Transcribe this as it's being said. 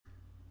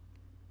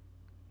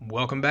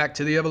Welcome back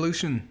to The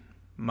Evolution.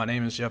 My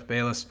name is Jeff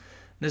Bayless. In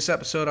this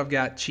episode, I've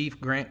got Chief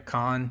Grant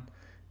Kahn,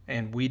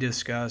 and we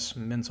discuss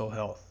mental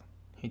health.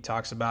 He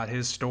talks about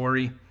his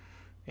story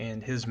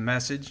and his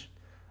message.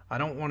 I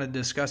don't want to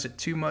discuss it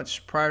too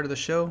much prior to the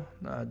show.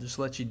 Just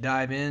let you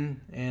dive in,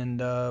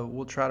 and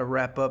we'll try to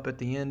wrap up at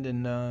the end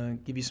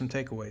and give you some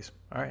takeaways.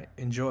 All right,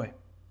 enjoy.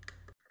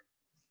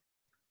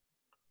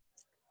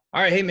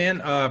 All right, hey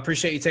man,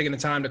 appreciate you taking the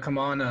time to come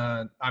on.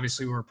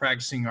 Obviously, we're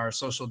practicing our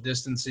social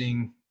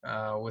distancing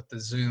with the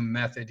Zoom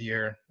method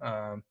here.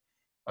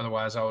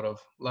 Otherwise, I would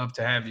have loved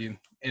to have you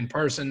in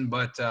person,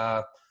 but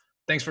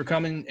thanks for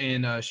coming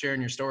and sharing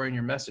your story and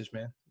your message,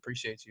 man.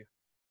 Appreciate you.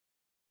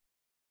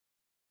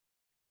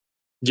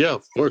 Yeah,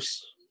 of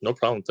course. No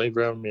problem. Thank you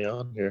for having me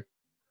on here.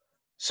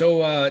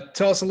 So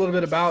tell us a little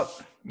bit about,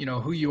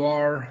 who you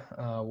are,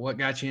 what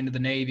got you into the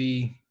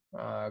Navy,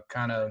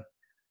 kind of,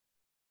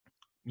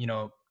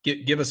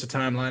 give us a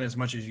timeline as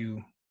much as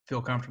you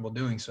feel comfortable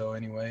doing so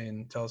anyway,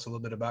 and tell us a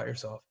little bit about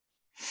yourself.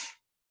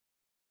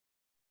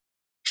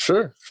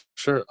 Sure.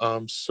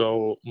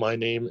 So my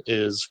name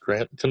is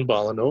Grant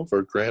Konbalinov,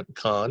 or Grant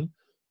Kahn.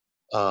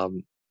 I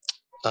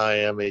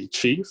am a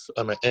chief.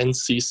 I'm an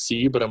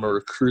NCC, but I'm a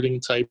recruiting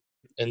type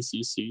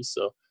NCC,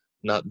 so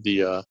not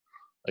the,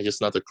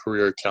 not the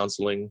career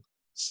counseling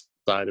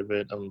side of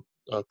it. I'm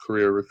a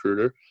career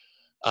recruiter.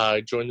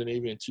 I joined the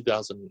Navy in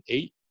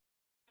 2008.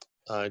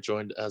 I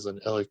joined as an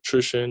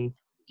electrician,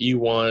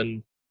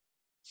 E1,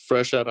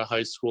 fresh out of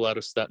high school, out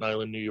of Staten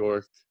Island, New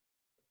York.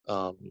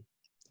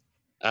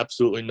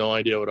 Absolutely no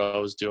idea what I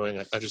was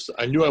doing.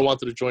 I knew I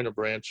wanted to join a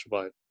branch,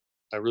 but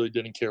I really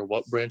didn't care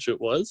what branch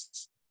it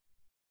was.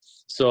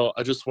 So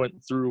I just went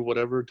through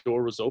whatever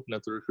door was open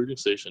at the recruiting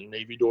station.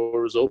 Navy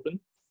door was open.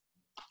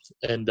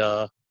 And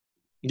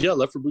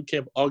left for boot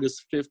camp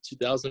August 5th,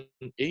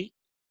 2008.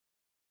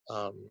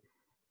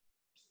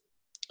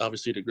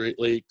 Obviously the Great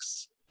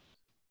Lakes.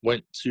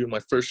 Went to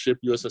my first ship,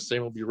 USS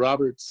Samuel B.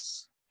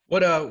 Roberts.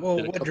 What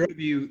drove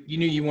you? You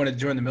knew you wanted to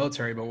join the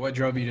military, but what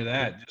drove you to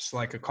that? Just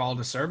like a call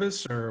to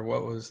service, or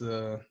what was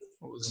the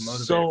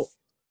motivator? So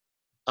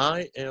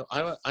I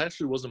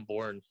actually wasn't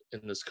born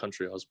in this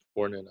country. I was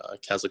born in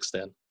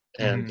Kazakhstan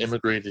and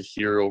immigrated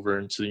here over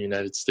into the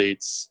United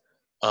States.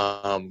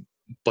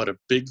 But a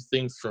big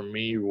thing for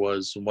me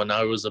was when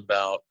I was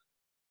about,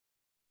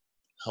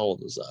 how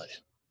old was I?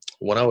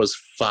 When I was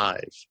 5,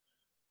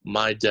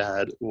 my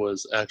dad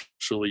was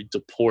actually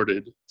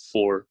deported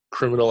for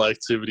criminal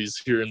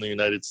activities here in the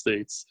United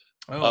States.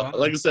 Oh, wow.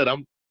 Like I said,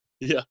 I'm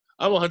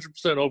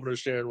 100% open to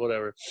sharing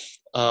whatever.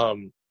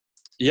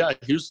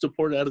 He was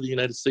deported out of the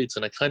United States,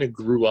 and I kind of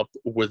grew up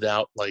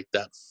without like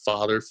that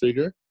father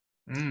figure.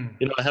 I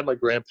had my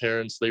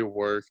grandparents, they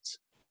worked,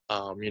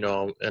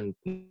 and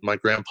my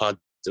grandpa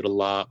did a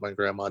lot, my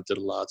grandma did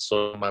a lot,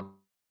 so my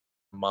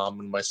mom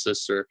and my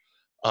sister,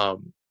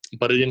 but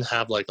I didn't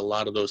have like a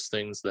lot of those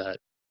things that,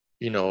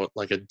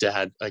 like a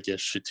dad, I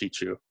guess, should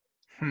teach you.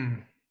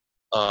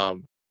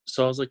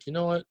 So I was like, you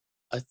know what?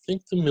 I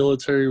think the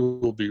military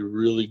will be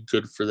really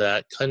good for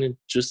that, kind of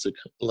just to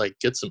like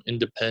get some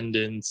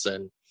independence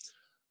and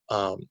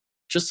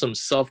just some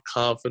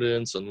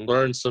self-confidence and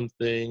learn some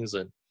things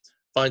and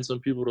find some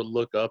people to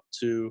look up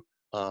to.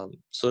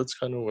 So that's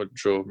kind of what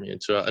drove me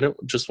into it. I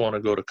didn't just want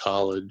to go to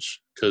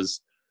college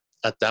because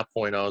at that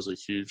point I was a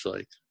huge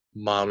like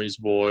mommy's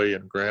boy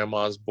and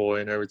grandma's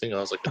boy and everything. I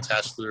was like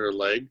attached to their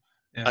leg.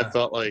 Yeah. I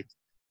felt like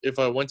if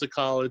I went to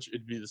college,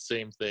 it'd be the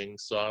same thing.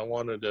 So I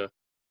wanted to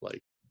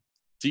like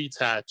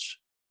detach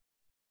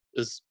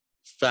as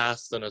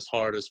fast and as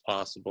hard as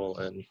possible,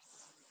 and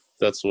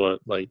that's what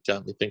like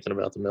got me thinking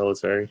about the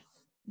military.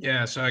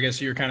 Yeah, so I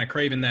guess you're kind of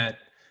craving that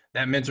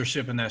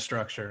mentorship and that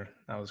structure.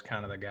 That was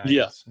kind of the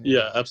guidance.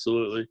 Yeah,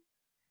 absolutely.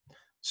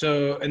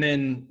 So, and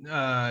then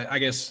I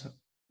guess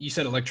you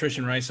said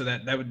electrician, right? So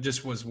that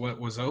just was what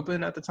was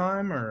open at the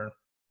time, or?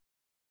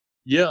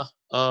 Yeah.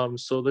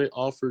 So they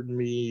offered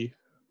me,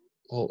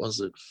 what was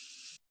it?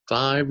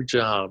 5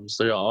 jobs.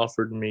 They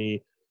offered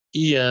me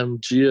EM,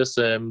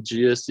 GSM,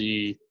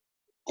 GSE,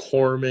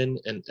 Corpsman,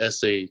 and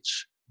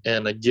SH.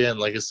 And again,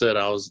 like I said,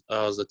 I was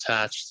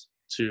attached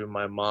to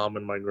my mom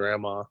and my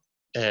grandma.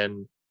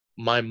 And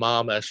my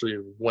mom actually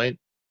went,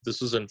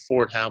 this was in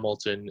Fort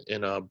Hamilton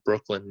in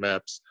Brooklyn,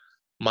 MEPS.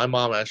 My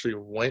mom actually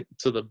went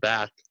to the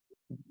back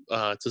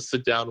to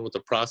sit down with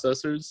the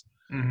processors,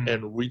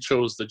 and we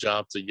chose the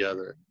job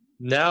together.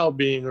 Now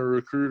being a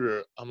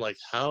recruiter, I'm like,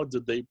 how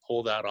did they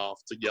pull that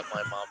off to get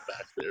my mom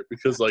back there?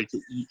 Because like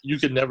you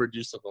could never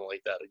do something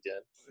like that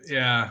again.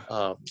 Yeah.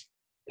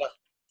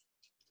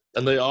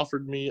 And they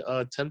offered me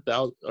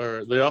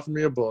they offered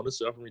me a bonus.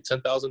 They offered me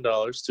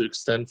 $10,000 to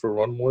extend for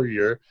 1 more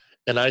year,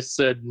 and I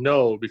said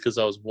no because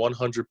I was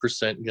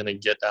 100% gonna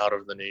get out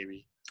of the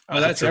Navy. Oh,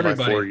 that's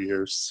everybody. My 4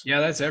 years. Yeah,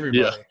 that's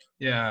everybody.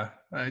 Yeah.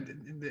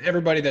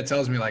 Everybody that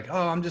tells me like,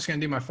 oh, I'm just gonna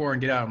do my 4 and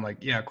get out. I'm like,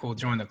 yeah, cool.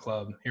 Join the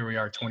club. Here we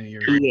are, 20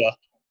 years.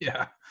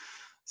 Yeah.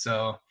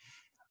 So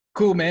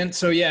cool, man.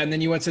 So yeah, and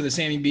then you went to the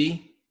Sammy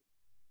B.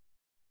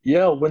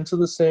 Yeah, went to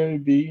the Sammy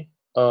B.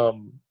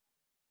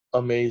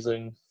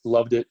 Amazing.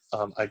 Loved it.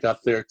 I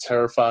got there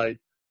terrified.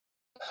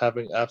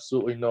 having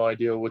absolutely no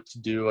idea what to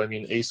do. I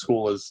mean, A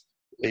school is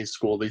A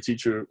school. They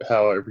teach you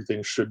how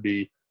everything should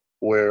be,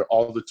 where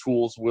all the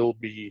tools will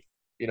be,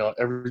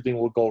 everything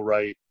will go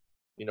right.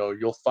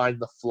 You'll find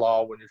the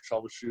flaw when you're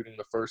troubleshooting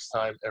the first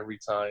time, every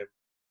time.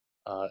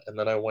 And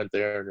then I went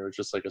there and it was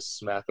just like a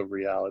smack of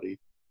reality.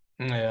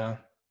 Yeah.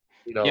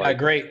 Yeah, Like,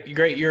 great,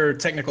 great. You're a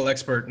technical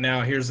expert.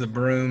 Now here's the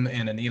broom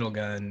and a needle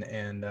gun,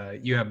 and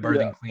you have yeah,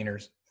 birthing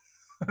cleaners.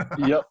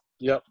 yep,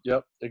 Yeah,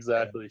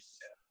 exactly.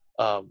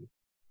 Um,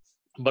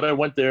 but I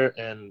went there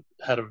and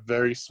had a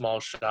very small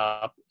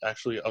shop.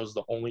 Actually, I was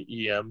the only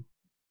EM,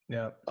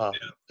 yeah.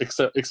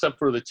 except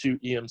for the two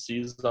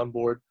EMCs on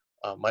board.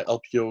 My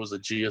LPO was a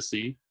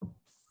GSE,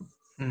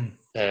 Mm.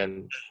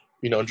 and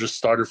just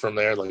started from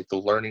there. Like the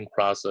learning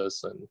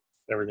process and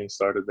everything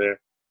started there.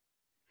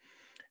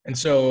 And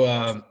so,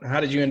 how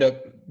did you end up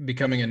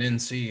becoming an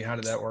NC? How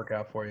did that work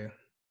out for you?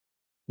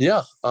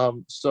 Yeah.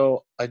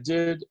 So I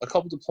did a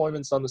couple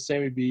deployments on the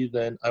SAMI B.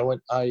 Then I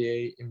went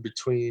IA in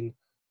between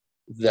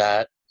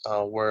that,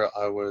 where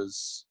I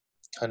was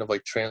kind of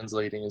like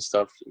translating and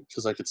stuff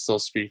because I could still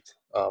speak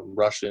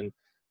Russian.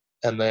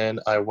 And then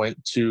I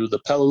went to the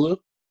Peleliu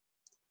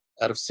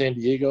out of San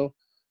Diego,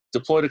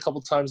 deployed a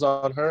couple times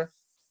on her,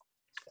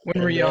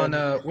 When were and you on?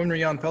 then When were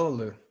you on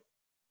Peleliu?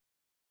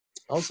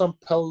 I was on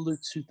Peleliu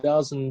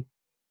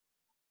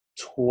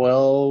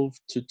 2012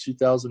 to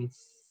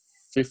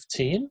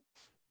 2015.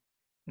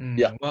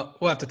 Yeah. Well,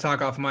 we'll have to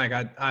talk off mic.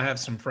 I have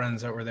some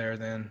friends that were there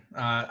then.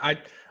 I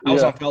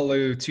was Yeah. on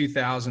Peleliu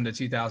 2000 to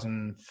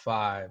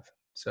 2005.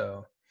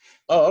 So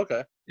Oh,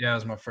 okay. yeah, it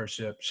was my first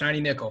ship.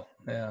 Shiny nickel.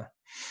 Yeah.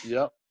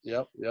 Yep.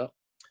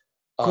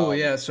 Cool.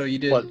 Yeah. So you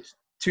But did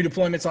 2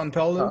 deployments on huh?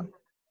 Peleliu.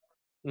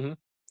 hmm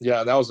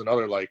Yeah, that was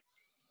another like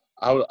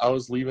I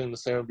was leaving the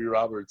Sam B.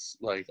 Roberts.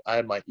 Like I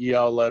had my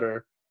EL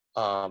letter.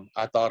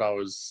 I thought I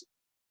was,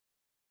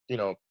 you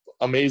know,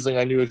 amazing.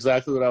 I knew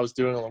exactly what I was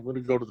doing. I'm going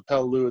to go to the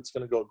Peleliu. It's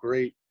going to go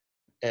great.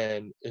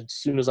 And as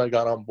soon as I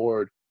got on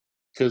board,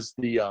 because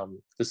the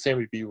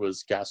Sammy B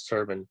was gas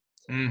turbine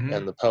Mm-hmm.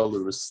 and the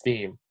Peleliu was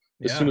steam.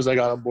 As soon Yeah. as I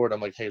got on board,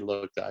 I'm like, hey,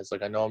 look, guys,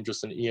 like I know I'm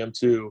just an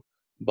EM2,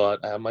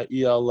 but I have my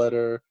EL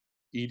letter,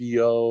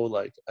 EDO,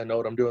 like I know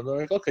what I'm doing. They're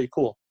like, okay,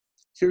 cool.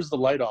 Here's the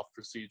light off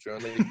procedure,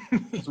 and they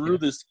threw Yeah.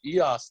 this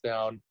EOS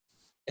down,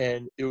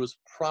 and it was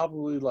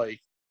probably like,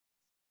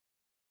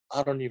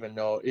 I don't even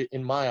know.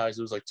 In my eyes,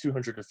 it was like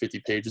 250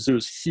 pages. It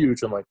was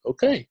huge. I'm like,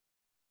 okay,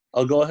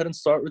 I'll go ahead and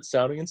start with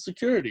sounding and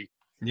security.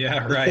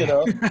 Yeah. you Right.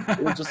 know,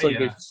 it was just like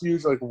a Yeah.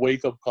 huge like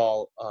wake up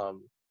call.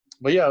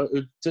 But yeah,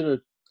 it did a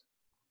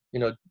you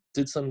know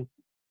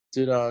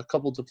did a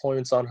couple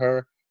deployments on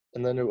her,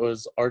 and then it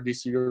was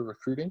RDC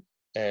recruiting,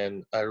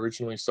 and I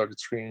originally started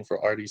screening for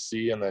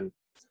RDC, and then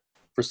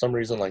for some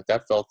reason like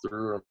that fell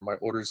through, or my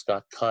orders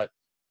got cut,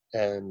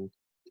 and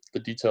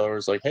the detailer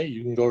was like, hey,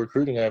 you can go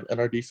recruiting. I have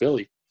NRD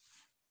Philly.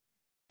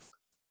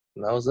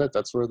 And that was it.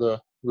 That's where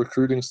the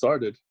recruiting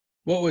started.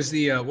 What was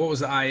the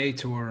IA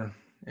tour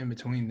in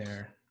between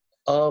there?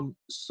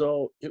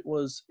 So it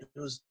was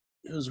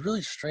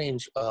really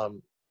strange.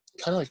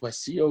 Kind of like my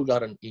CO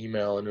got an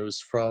email, and it was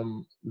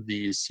from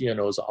the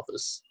CNO's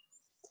office,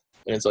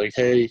 and it's like,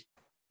 hey,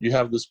 you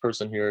have this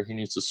person here. He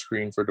needs to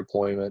screen for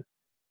deployment.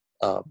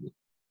 Um,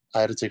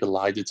 I had to take a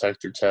lie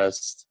detector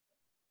test.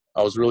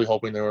 I was really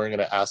hoping they weren't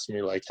going to ask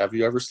me like, have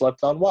you ever slept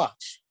on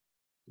watch?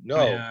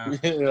 No, Yeah.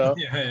 you know.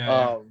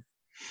 Yeah. Um,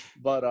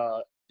 but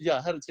yeah,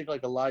 I had to take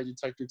like a lie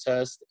detector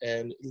test,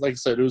 and like I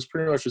said, it was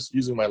pretty much just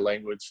using my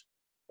language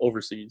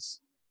overseas.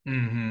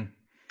 Mm-hmm.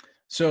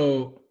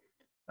 So,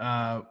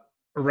 uh,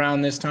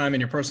 around this time in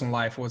your personal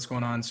life, what's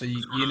going on? So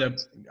you end up,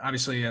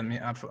 obviously, I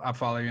mean, I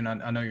follow you and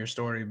I know your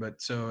story,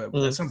 but so at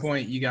Mhm. some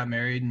point you got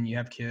married and you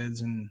have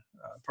kids and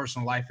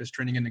personal life is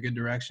trending in a good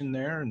direction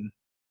there. And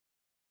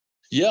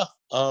Yeah.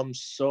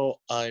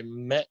 So I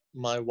met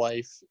my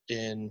wife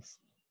in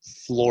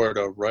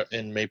Florida, right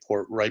in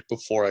Mayport, right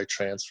before I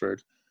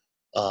transferred.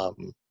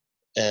 Um,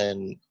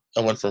 and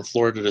I went from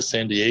Florida to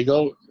San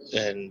Diego,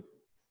 and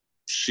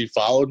she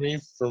followed me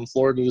from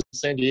Florida to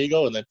San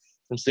Diego, and then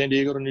from San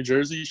Diego to New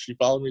Jersey, she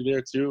followed me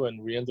there too,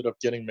 and we ended up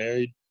getting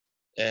married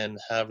and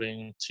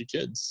having 2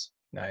 kids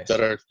that nice.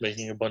 are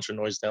making a bunch of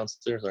noise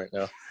downstairs right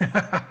now.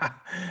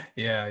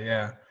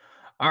 Yeah.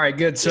 All right,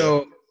 good. Yeah.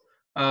 So,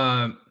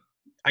 um,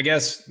 I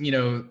guess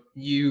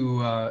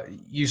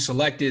you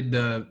selected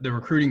the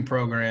recruiting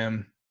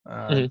program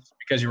hmm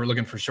because you were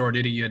looking for shore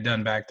duty. You had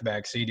done back to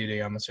back sea duty,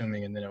 I'm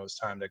assuming, and then it was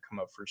time to come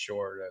up for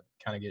shore to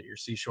kind of get your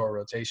seashore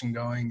rotation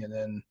going. And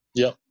then,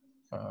 Yep.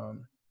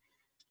 um,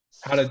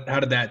 how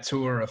did that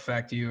tour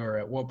affect you, or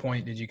at what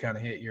point did you kind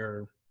of hit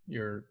your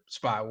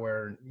spot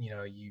where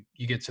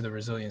you get to the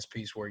resilience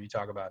piece where you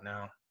talk about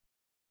now?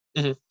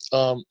 hmm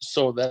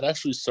So that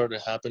actually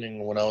started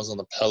happening when I was on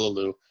the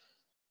Peleliu.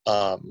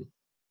 Um,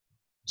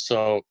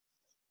 so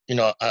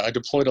I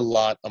deployed a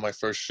lot on my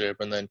first ship,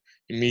 and then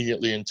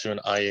immediately into an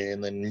IA,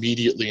 and then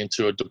immediately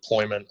into a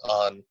deployment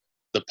on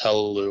the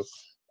Peleliu.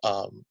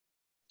 Um,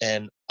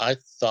 and I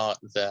thought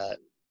that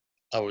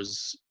I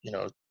was,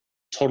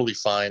 totally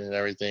fine and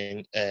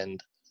everything. And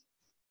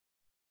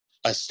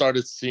I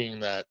started seeing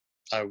that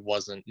I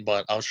wasn't,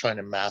 but I was trying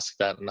to mask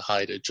that and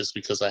hide it just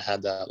because I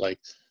had that like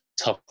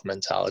tough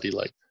mentality.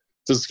 Like,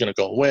 this is going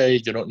to go away.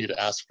 You don't need to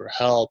ask for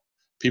help.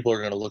 People are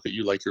going to look at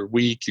you like you're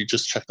weak. You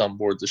just checked on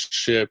board the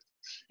ship.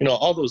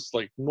 All those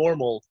like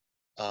normal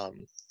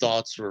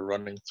thoughts were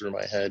running through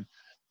my head.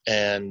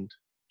 And,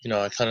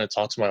 I kind of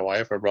talked to my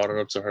wife. I brought it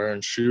up to her,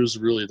 and she was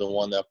really the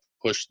one that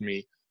pushed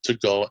me to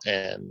go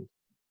and,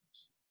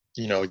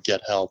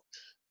 get help.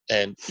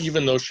 And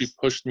even though she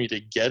pushed me to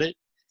get it,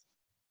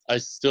 I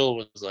still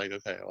was like,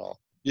 okay, well,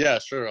 yeah,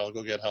 sure, I'll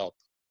go get help.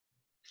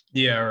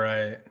 Yeah,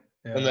 right.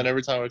 And Yeah. then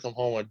every time I come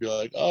home, I'd be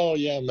like, oh,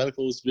 yeah,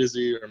 medical is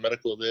busy, or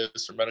medical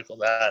this or medical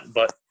that.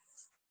 But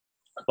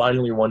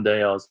finally, one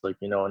day, I was like,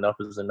 enough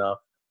is enough.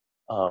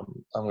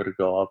 I'm going to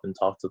go up and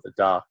talk to the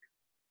doc.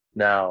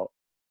 Now,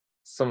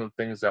 some of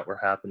the things that were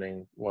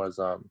happening was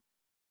I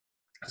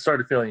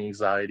started feeling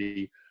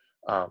anxiety,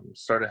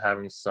 started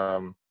having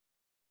some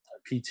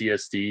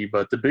PTSD,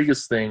 but the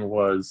biggest thing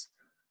was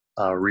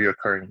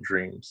reoccurring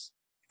dreams.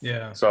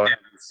 Yeah. So I had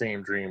the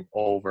same dream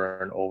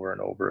over and over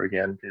and over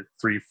again,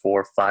 3,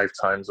 4, 5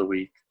 times a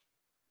week.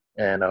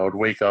 And I would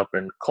wake up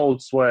in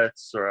cold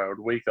sweats, or I would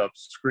wake up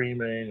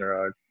screaming,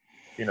 or I'd,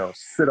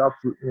 sit up,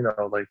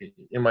 like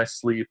in my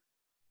sleep.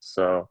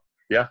 So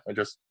yeah,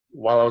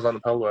 while I was on the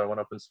pelvo, I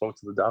went up and spoke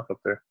to the doc up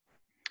there.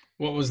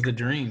 What was the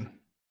dream?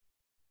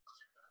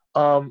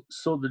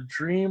 So the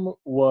dream it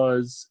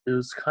was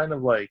kind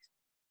of like,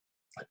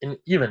 and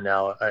even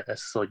now I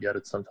still get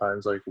it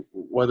sometimes, like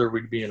whether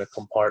we'd be in a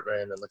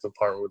compartment and the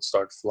compartment would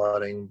start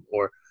flooding,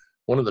 or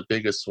one of the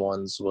biggest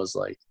ones was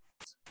like,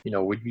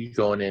 we'd be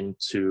going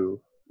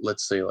into,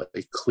 let's say, like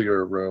a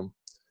clear room,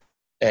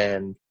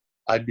 and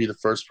I'd be the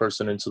first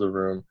person into the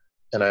room,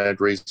 and I'd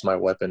raise my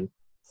weapon,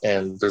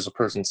 and there's a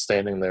person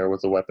standing there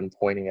with a weapon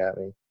pointing at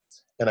me,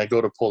 and I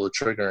go to pull the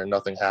trigger and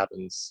nothing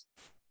happens,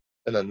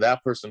 and then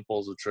that person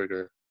pulls the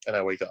trigger and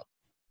I wake up.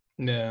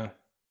 Yeah.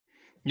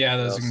 Yeah,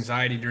 those So,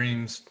 anxiety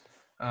dreams.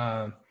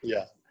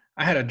 yeah.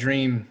 I had a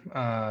dream,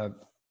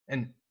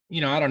 and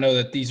I don't know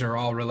that these are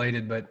all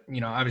related, but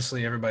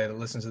obviously everybody that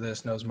listens to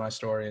this knows my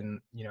story, and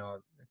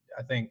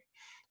I think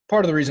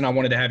part of the reason I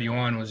wanted to have you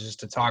on was just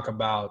to talk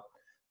about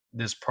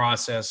this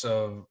process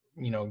of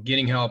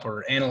getting help,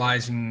 or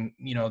analyzing,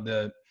 maybe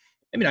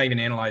not even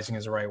analyzing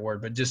is the right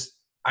word, but just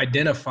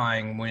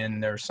identifying when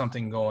there's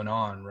something going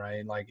on,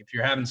 right? Like if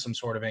you're having some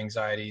sort of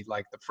anxiety,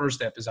 like the first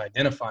step is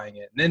identifying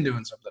it and then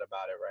doing something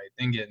about it, right?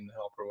 Then getting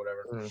help or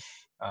whatever.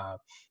 Mm.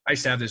 I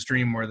used to have this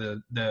dream where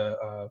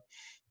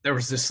there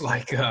was this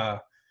like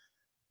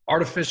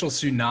artificial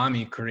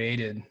tsunami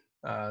created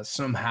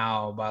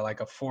somehow by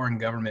like a foreign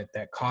government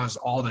that caused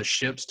all the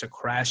ships to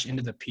crash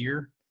into the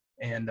pier,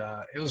 and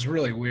it was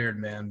really weird,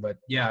 man. But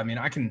yeah, I mean,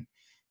 I can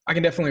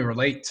definitely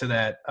relate to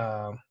that.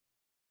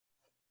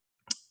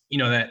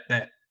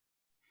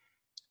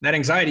 That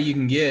anxiety you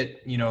can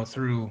get,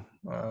 through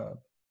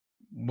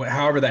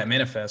however that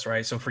manifests,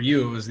 right? So for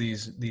you, it was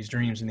these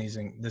dreams and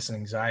this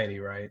anxiety,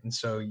 right? And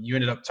so you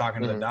ended up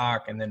talking to the Mm-hmm.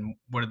 doc, and then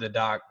what did the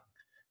doc?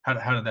 How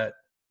did that?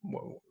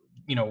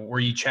 Were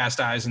you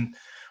chastised and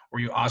were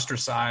you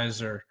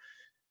ostracized, or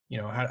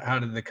how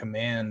did the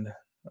command?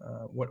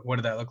 What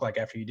did that look like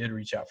after you did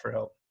reach out for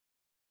help?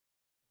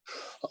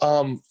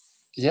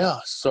 Yeah.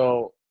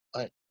 So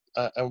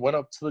I went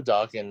up to the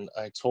doc and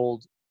I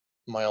told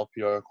my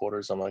LPR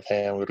quarters, I'm like,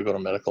 hey, I'm going to go to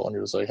medical. And he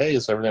was like, hey,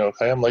 is everything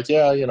okay? I'm like,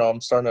 yeah, I'm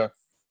starting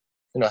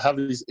to, have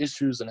these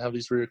issues and have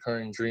these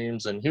reoccurring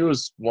dreams. And he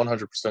was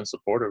 100%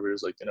 supportive. He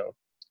was like,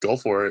 go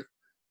for it.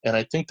 And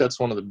I think that's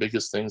one of the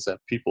biggest things that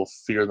people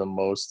fear the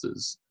most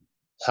is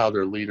how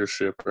their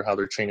leadership or how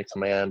their chain of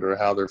command or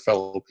how their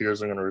fellow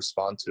peers are going to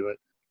respond to it.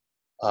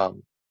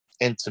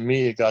 And to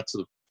me, it got to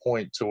the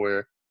point to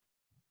where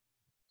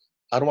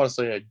I don't want to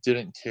say I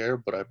didn't care,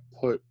 but I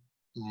put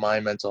my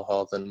mental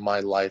health and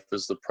my life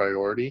as the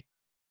priority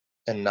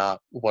and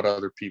not what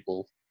other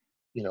people,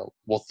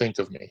 will think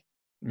of me.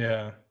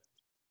 Yeah.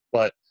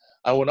 But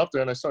I went up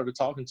there and I started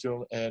talking to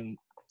him, and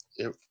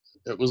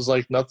it was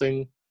like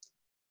nothing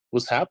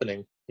was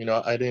happening.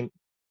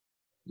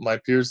 My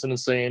peers didn't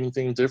say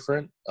anything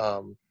different.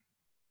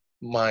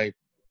 My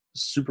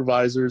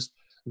supervisors,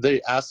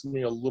 they asked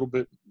me a little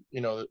bit,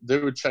 they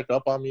would check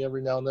up on me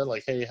every now and then,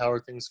 like, hey, how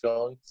are things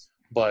going?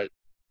 But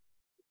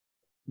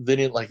they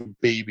didn't like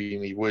baby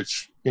me,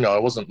 which, I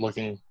wasn't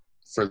looking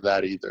for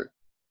that either.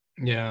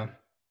 Yeah.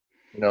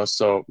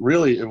 So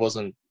really it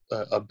wasn't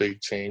a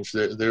big change.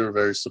 They were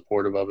very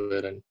supportive of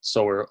it, and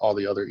so were all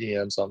the other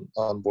EMs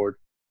on board.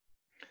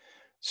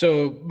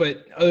 So,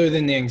 but other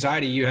than the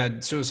anxiety, you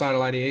had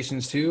suicidal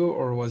ideations too,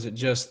 or was it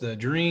just the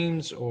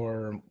dreams,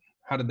 or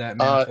how did that It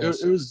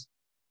manifest? was,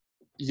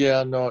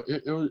 yeah, no,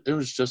 it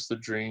was just the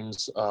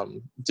dreams.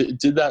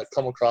 Did that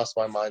come across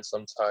my mind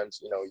sometimes?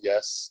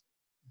 Yes,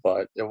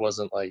 but it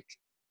wasn't like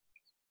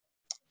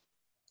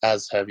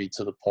as heavy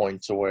to the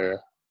point to where,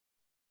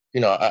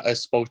 I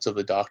spoke to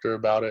the doctor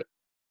about it,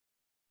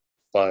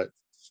 but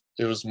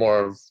it was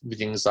more of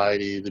the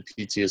anxiety, the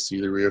PTSD,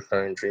 the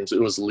reoccurring dreams.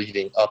 It was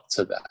leading up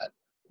to that,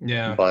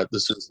 Yeah. but the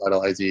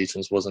suicidal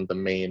ideations wasn't the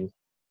main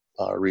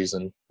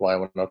reason why I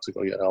went up to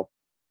go get help.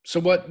 So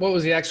what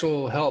was the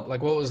actual help?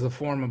 Like, what was the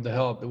form of the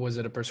help? Was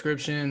it a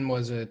prescription?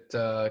 Was it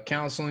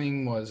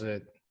counseling? Was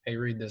it, hey,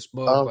 read this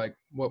book? Um, Like,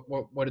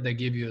 what did they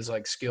give you as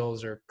like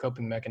skills or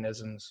coping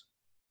mechanisms?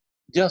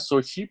 yeah, so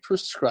he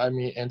prescribed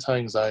me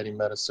anti-anxiety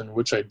medicine,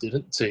 which I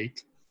didn't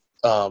take.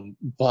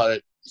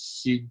 But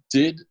he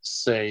did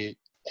say,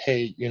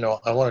 hey,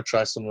 I want to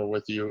try something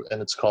with you,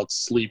 and it's called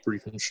sleep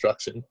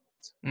reconstruction.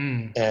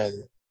 Mm.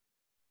 And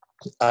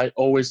I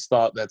always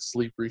thought that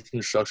sleep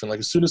reconstruction, like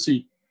as soon as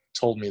he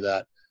told me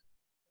that,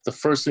 the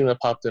first thing that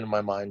popped into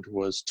my mind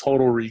was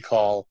Total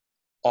Recall,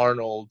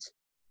 Arnold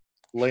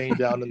laying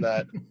down in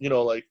that,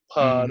 like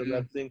pod and Hmm.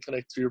 that thing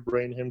connect to your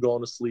brain, him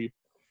going to sleep.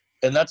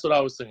 And that's what I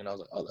was thinking. I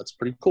was like, oh, that's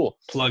pretty cool.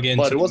 Plug But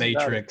into it the wasn't that.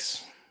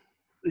 matrix.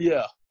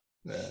 Yeah.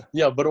 Yeah.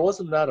 Yeah, but it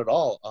wasn't that at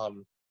all.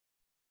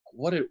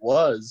 What it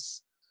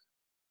was,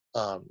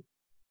 um,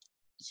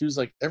 he was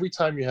like, every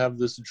time you have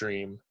this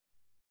dream,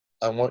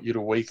 I want you to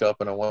wake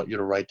up and I want you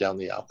to write down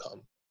the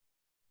outcome.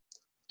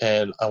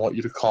 And I want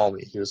you to call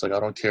me. He was like, I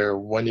don't care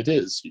when it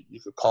is.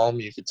 You could call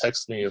me, you could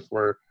text me if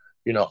we're,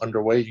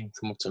 underway. You can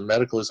come up to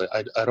medical. He's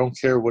like, I don't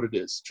care what it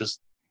is.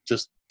 Just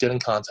get in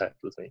contact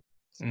with me.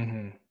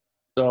 Hmm.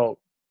 So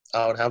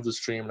I would have this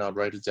dream and I'd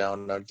write it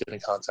down and I'd get in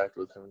contact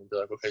with him and be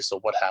like, okay, so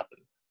what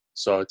happened?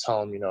 So I would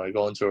tell him, I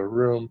go into a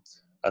room,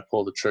 I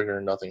pull the trigger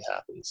and nothing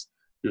happens.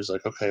 He was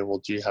like, okay,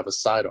 well, do you have a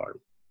sidearm?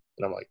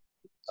 And I'm like,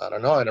 I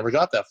don't know. I never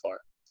got that far.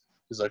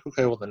 He's like,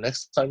 okay, well, the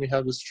next time you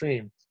have this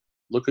dream,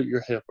 look at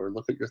your hip or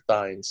look at your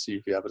thigh and see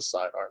if you have a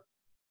sidearm.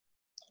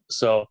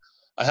 So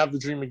I have the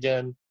dream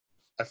again.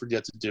 I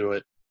forget to do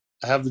it.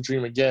 I have the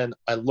dream again.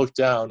 I look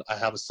down. I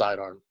have a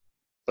sidearm.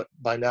 But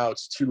by now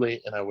it's too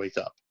late and I wake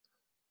up.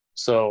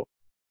 So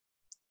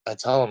I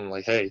tell him,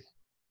 like, hey,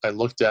 I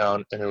looked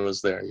down and it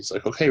was there. He's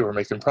like, okay, we're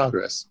making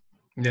progress.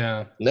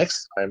 Yeah.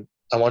 Next time,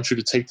 I want you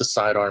to take the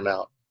sidearm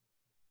out.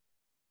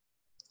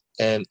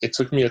 And it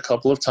took me a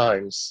couple of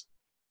times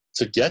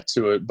to get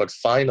to it, but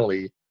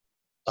finally,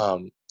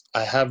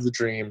 I have the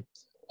dream.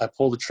 I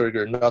pull the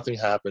trigger, nothing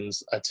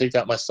happens. I take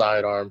out my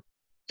sidearm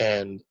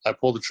and I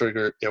pull the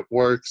trigger. It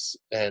works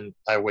and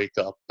I wake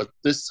up. But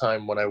this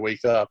time, when I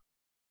wake up,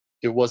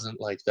 it wasn't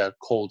like that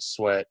cold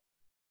sweat,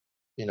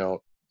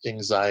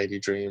 anxiety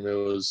dream. It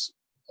was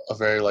a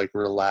very like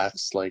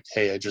relaxed, like,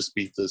 hey, I just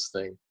beat this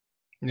thing.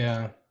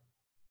 Yeah.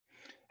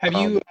 Have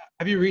you Um,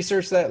 have you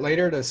researched that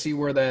later to see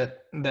where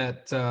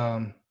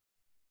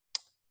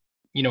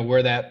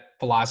where that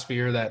philosophy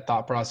or that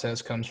thought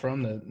process comes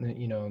from?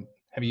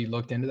 Have you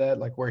looked into that?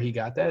 Like where he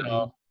got that? Did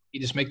no, he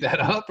just make that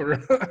up or?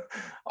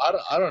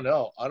 I don't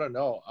know. I don't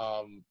know.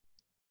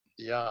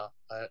 Yeah,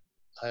 I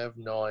have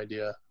no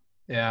idea.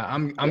 Yeah,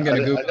 I'm Yeah, gonna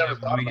I Google never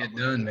it when thought we about get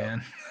looking done, it up.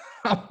 man.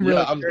 I'm Yeah,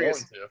 really I'm going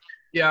curious. to.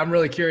 Yeah, I'm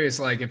really curious,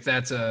 like if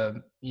that's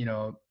a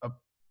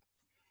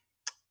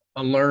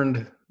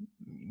learned,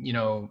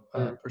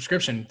 Mm,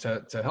 prescription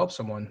to help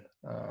someone,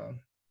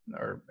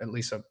 or at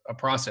least a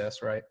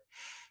process, right?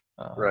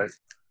 Um, right.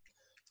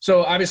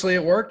 so obviously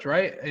it worked,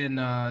 right? And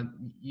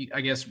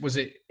I guess was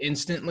it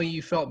instantly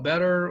you felt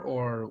better,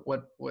 or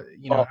what?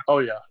 Oh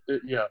yeah,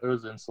 it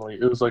was instantly.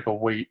 It was like a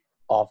weight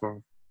off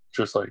of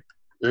just like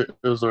it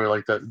was really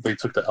like that. They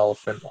took the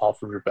elephant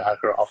off of your back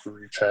or off of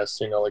your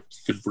chest. Like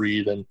you could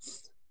breathe and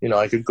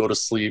I could go to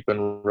sleep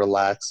and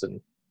relax.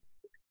 And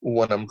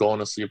when I'm going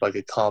to sleep, I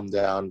could calm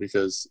down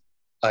because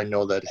I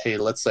know that, hey,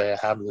 let's say I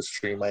have this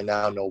dream, I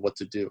now know what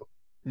to do.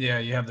 Yeah,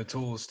 you have the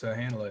tools to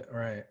handle it,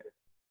 right?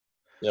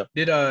 Yeah.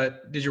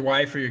 Did your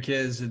wife or your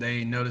kids, did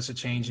they notice a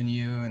change in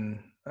you? And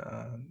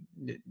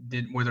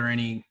were there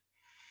any,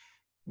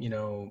 you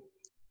know,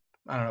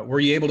 I don't know, were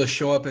you able to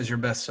show up as your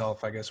best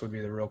self? I guess would be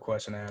the real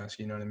question to ask.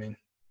 You know what I mean?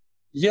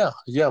 Yeah,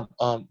 yeah.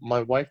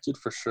 My wife did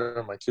for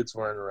sure. My kids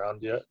weren't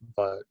around yet,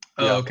 but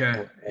Oh, yeah,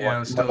 okay. Yeah, I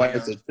was my still wife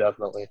young. did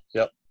definitely.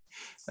 Yep.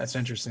 That's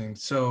interesting.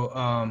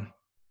 So,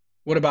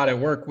 what about at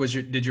work?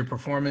 Did your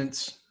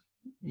performance,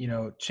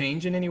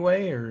 change in any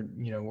way, or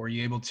were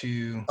you able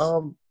to?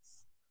 Um,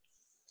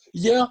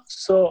 Yeah,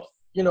 so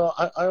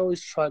I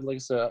always tried, like I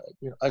said,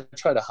 I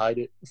try to hide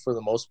it for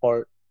the most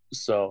part.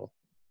 So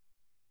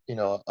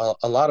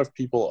a lot of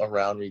people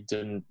around me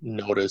didn't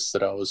notice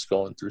that I was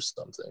going through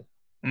something,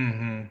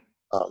 Hmm.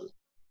 um,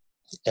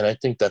 and I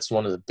think that's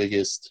one of the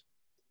biggest.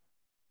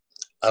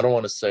 I don't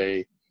want to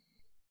say.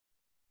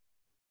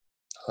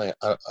 Like,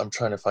 I'm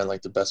trying to find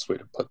like the best way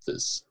to put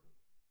this.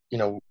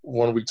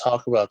 When we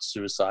talk about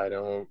suicide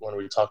and when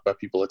we talk about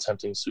people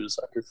attempting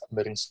suicide or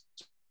committing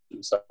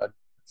suicide,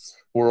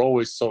 we're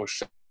always so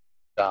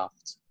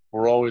shocked.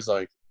 We're always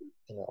like,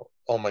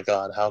 oh my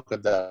God, how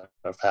could that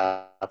have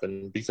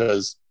happened?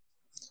 Because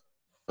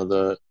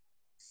the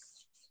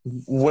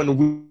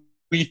when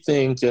we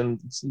think and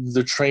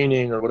the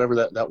training or whatever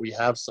that we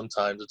have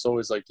sometimes, it's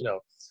always like,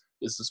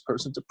 is this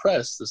person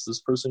depressed? Is this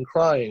person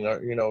crying?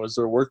 Or, is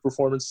their work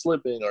performance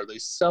slipping? Are they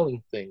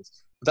selling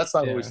things? But that's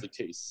not always Yeah. the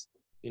case.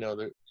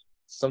 There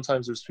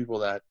sometimes there's people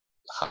that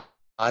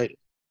hide it,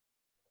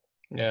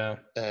 Yeah.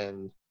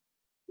 and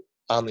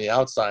on the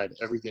outside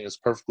everything is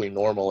perfectly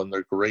normal and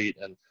they're great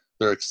and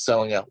they're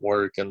excelling at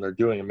work and they're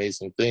doing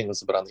amazing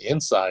things, but on the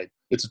inside,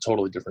 it's a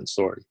totally different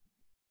story.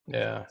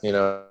 Yeah.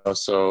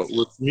 So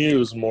with me, it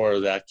was more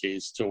of that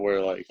case to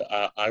where like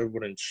I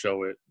wouldn't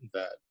show it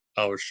that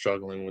I was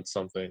struggling with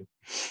something,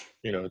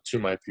 to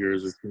my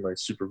peers or to my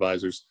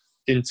supervisors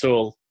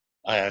until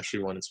I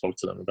actually went and spoke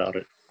to them about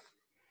it.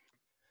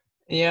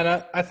 Yeah,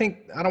 and I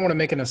think I don't want to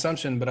make an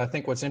assumption, but I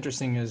think what's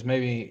interesting is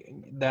maybe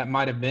that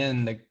might have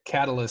been the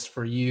catalyst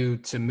for you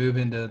to move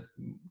into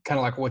kind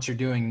of like what you're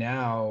doing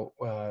now.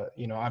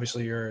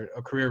 Obviously you're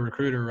a career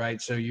recruiter,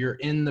 right? So you're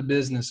in the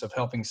business of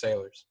helping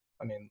sailors.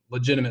 I mean,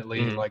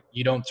 legitimately, like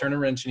you don't turn a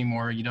wrench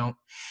anymore. You don't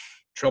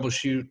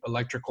troubleshoot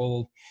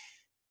electrical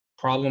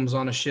problems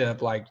on a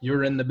ship. Like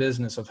you're in the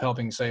business of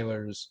helping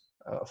sailors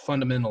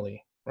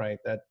fundamentally, right?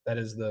 That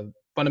is the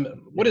fundamental.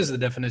 What is the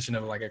definition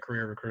of like a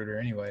career recruiter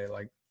anyway?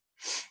 Like,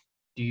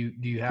 do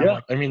you have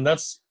like? I mean,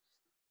 that's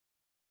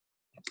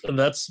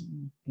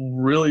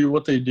really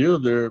what they do.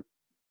 They're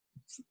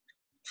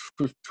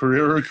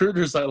career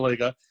recruiters.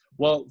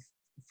 Well,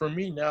 for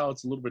me now,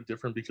 it's a little bit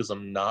different because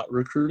I'm not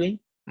recruiting,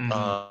 and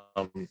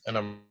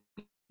I'm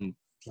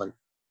like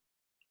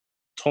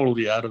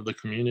totally out of the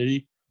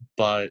community.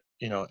 But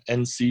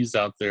NCs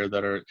out there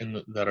that are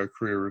that are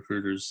career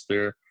recruiters,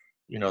 they're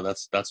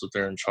that's what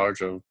they're in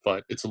charge of.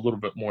 But it's a little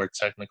bit more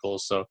technical.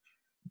 So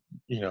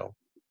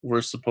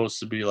we're supposed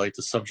to be like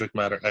the subject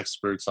matter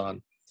experts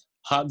on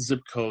hot zip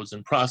codes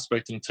and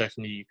prospecting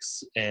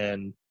techniques,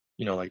 and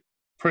like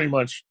pretty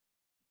much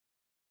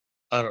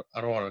I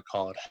don't want to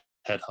call it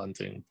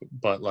headhunting,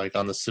 but like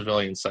on the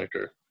civilian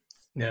sector.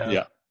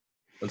 Yeah,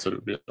 that's what it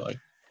would be like.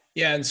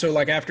 Yeah, and so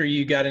like after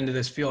you got into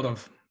this field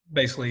of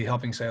basically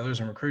helping sailors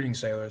and recruiting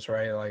sailors,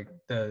 right? Like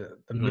the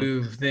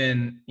move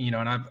then,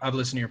 and I've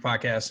listened to your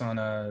podcast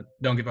on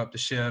Don't Give Up the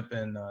Ship,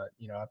 and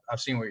I've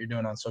seen what you're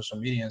doing on social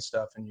media and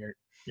stuff, and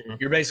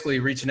you're basically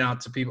reaching out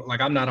to people. Like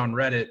I'm not on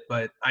Reddit,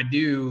 but I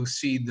do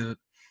see the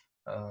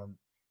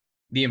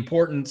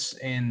importance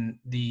and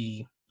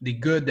the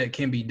good that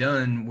can be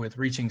done with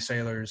reaching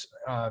sailors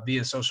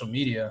via social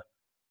media,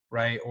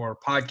 right? Or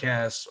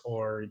podcasts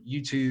or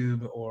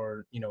YouTube,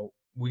 or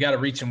we got to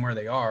reach them where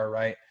they are,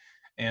 right?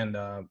 And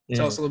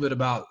tell us a little bit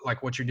about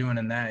like what you're doing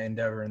in that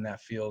endeavor, in that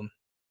field.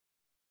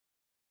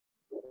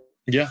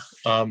 Yeah.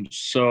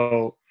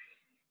 So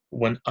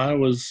when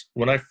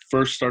I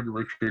first started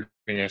recruiting,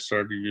 I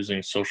started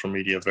using social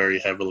media very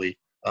heavily,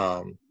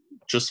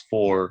 just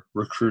for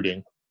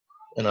recruiting.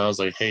 And I was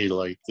like, hey,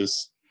 like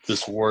this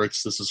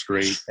works. This is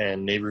great.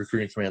 And Navy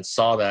Recruiting Command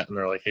saw that, and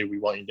they're like, hey, we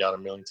want you down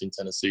in Millington,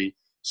 Tennessee.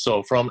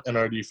 So from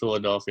NRD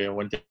Philadelphia, I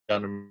went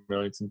down to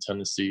Millington,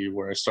 Tennessee,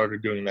 where I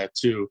started doing that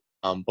too,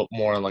 but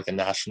more on like a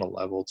national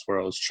level, to where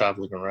I was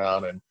traveling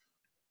around and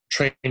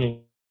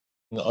training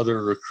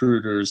other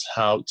recruiters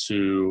how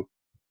to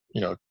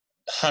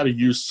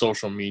use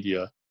social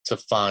media to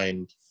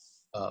find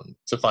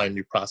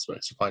new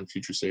prospects, to find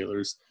future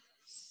sailors.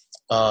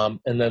 And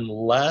then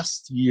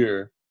last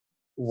year,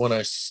 when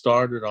I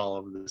started all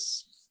of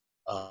this,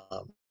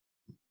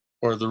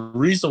 or the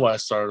reason why I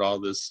started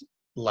all this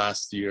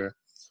last year,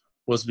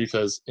 was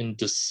because in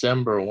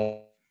December,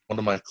 one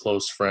of my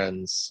close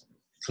friends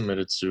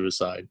committed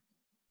suicide.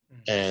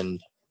 And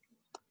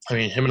I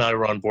mean, him and I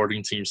were on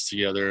boarding teams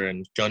together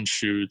and gun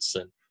shoots.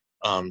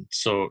 And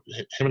so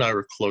him and I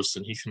were close,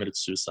 and he committed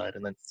suicide.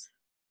 And then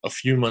a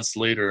few months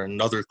later,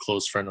 another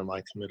close friend of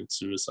mine committed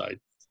suicide.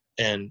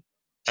 And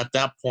at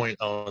that point,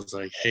 I was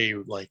like, hey,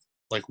 like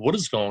what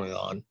is going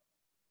on?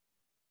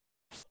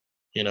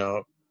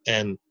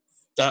 And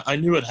that I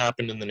knew it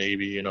happened in the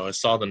Navy. I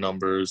saw the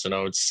numbers, and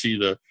I would see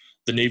the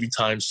Navy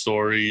Times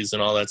stories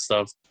and all that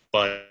stuff.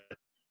 But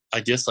I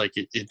guess like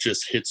it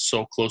just hits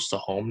so close to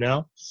home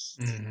now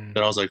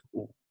that I was like,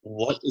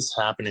 what is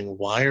happening?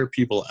 Why are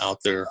people out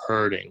there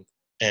hurting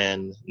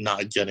and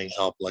not getting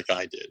help like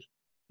I did?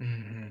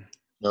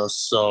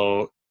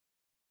 So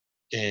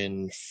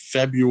in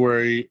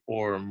February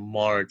or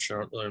March, I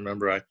don't really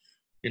remember, I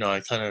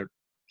kind of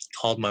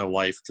called my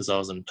wife, because I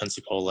was in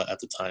Pensacola at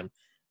the time,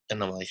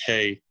 and I'm like,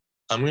 hey,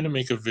 I'm going to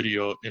make a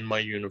video in my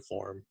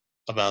uniform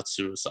about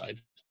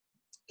suicide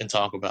and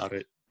talk about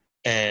it.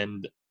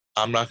 And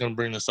I'm not going to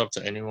bring this up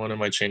to anyone in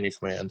my chain of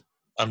command.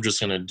 I'm just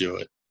going to do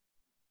it.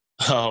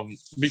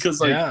 Because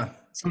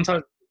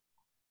sometimes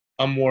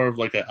I'm more of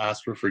like an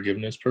ask for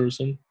forgiveness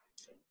person.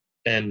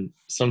 And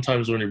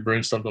sometimes when you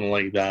bring something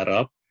like that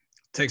up,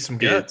 take some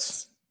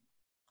guts.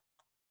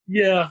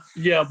 Yeah.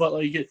 But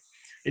like it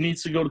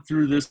needs to go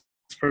through this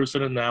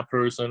person and that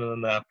person and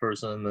then that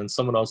person, and then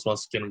someone else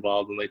wants to get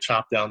involved, and they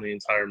chop down the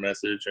entire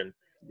message. And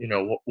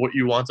what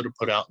you wanted to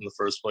put out in the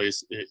first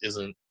place, it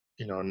isn't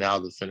now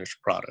the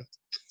finished product.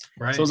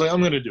 Right. So I was like, I'm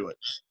going to do it.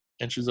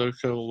 And she's like,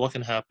 okay, well, what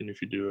can happen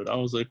if you do it? I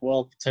was like,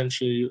 well,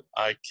 potentially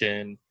I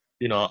can,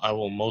 I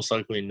will most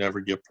likely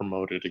never get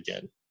promoted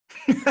again.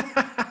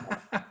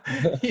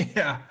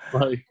 Yeah.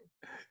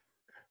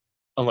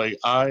 I'm like,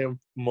 I am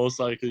most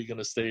likely going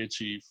to stay a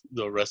chief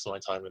the rest of my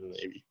time in the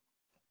Navy.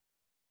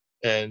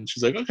 And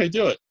she's like, okay,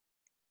 do it.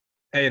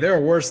 Hey, there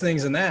are worse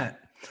things than that.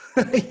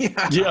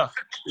 Yeah.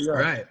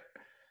 Right.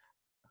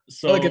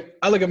 So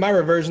I look at my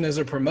reversion as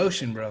a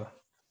promotion, bro.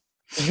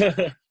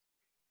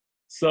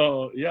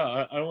 so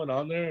yeah, I went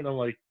on there and I'm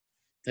like,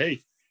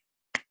 hey,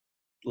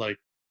 like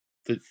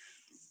the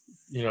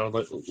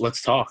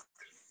let's talk.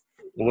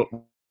 What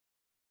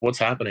what's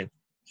happening?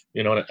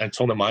 And I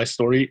told them my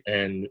story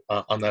and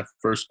on that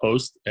first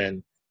post,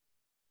 and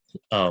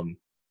um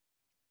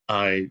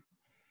I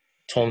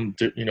told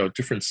them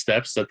different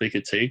steps that they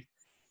could take,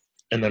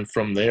 and then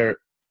from there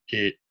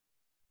it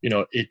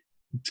it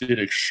did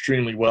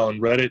extremely well. And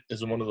Reddit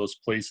is one of those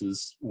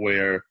places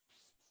where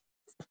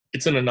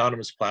it's an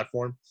anonymous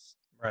platform,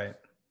 Right.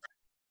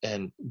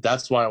 and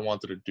that's why I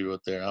wanted to do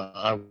it there.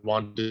 I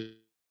wanted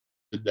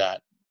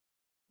that,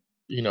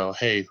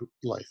 hey,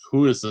 like,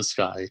 who is this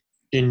guy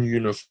in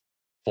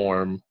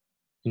uniform,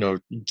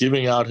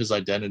 giving out his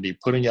identity,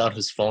 putting out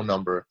his phone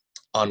number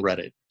on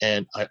Reddit.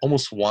 And I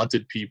almost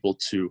wanted people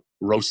to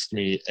roast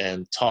me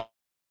and talk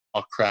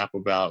crap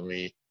about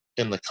me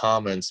in the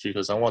comments,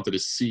 because I wanted to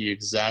see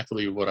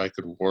exactly what I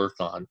could work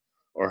on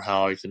or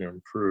how I can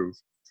improve.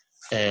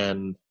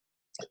 And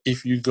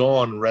if you go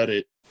on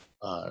Reddit,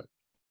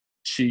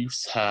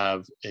 Chiefs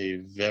have a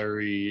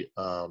very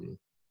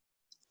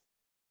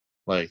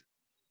like,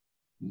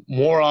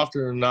 more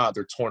often than not,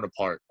 they're torn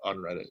apart on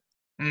Reddit.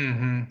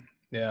 Mm-hmm.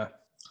 Yeah.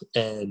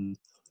 And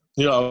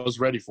I was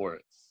ready for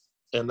it.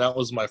 And that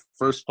was my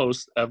first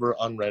post ever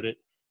on Reddit.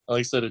 Like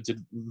I said, it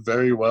did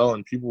very well,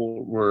 and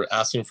people were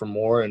asking for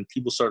more, and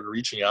people started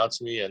reaching out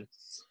to me, and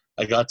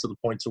I got to the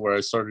point to where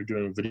I started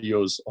doing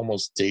videos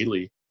almost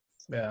daily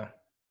Yeah.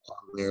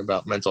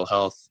 about mental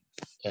health.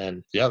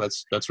 And yeah,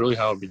 that's really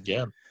how it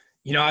began.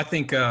 I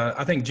think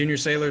junior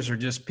sailors, or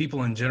just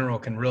people in general,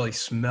 can really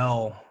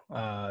smell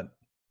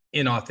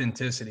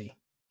inauthenticity.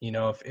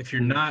 If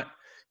you're not,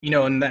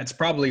 and that's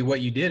probably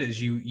what you did,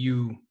 is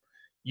you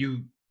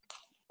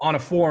on a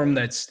forum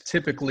that's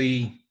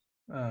typically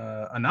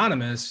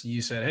anonymous,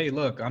 you said, hey,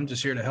 look, I'm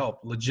just here to help,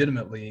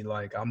 legitimately.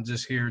 Like, I'm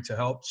just here to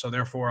help, so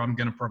therefore I'm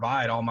going to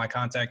provide all my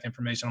contact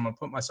information. I'm going to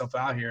put myself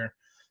out here,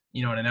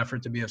 in an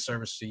effort to be of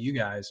service to you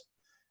guys.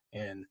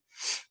 And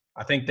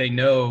I think they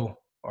know,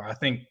 or I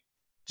think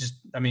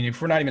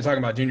if we're not even talking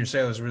about junior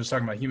sailors, we're just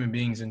talking about human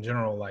beings in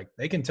general. Like,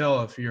 they can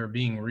tell if you're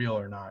being real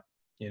or not,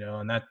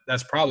 and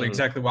that's probably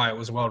exactly why it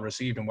was well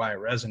received and why it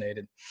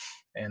resonated.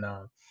 And,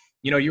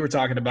 you were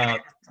talking about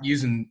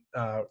using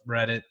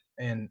Reddit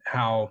and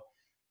how,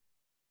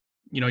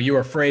 you were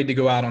afraid to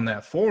go out on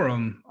that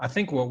forum. I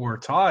think what we're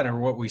taught, or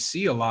what we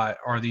see a lot,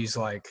 are these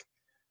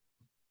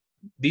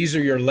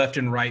are your left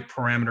and right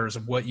parameters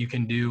of what you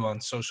can do on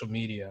social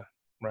media,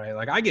 right?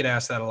 Like, I get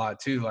asked that a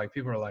lot too. Like,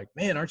 people are like,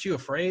 man, aren't you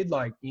afraid,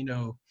 like,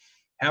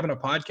 having a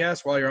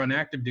podcast while you're on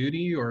active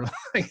duty, or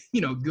like,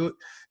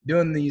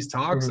 doing these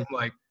talks? Mm-hmm. I'm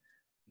like,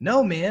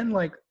 no, man,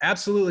 like,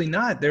 absolutely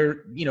not.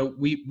 There,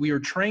 we are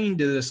trained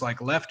to this, like,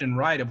 left and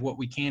right of what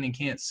we can and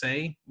can't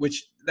say,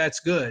 which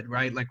that's good,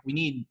 right? Like, we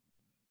need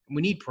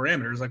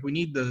parameters. Like, we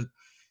need the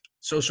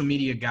social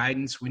media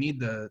guidance. We need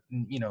the,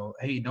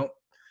 hey,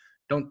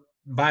 don't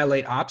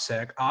violate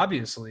OPSEC,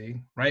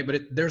 obviously, right?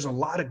 But there's a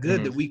lot of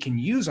good that we can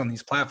use on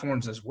these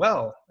platforms as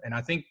well. And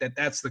I think that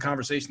that's the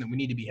conversation that we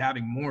need to be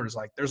having more, is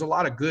like, there's a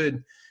lot of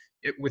good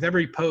with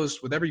every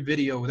post, with every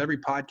video, with every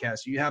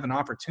podcast. You have an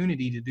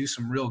opportunity to do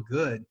some real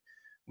good.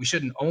 We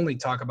shouldn't only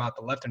talk about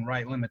the left and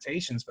right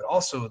limitations, but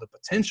also the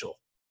potential,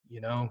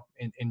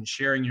 in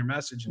sharing your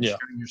message and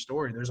sharing your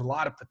story. There's a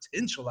lot of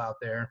potential out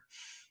there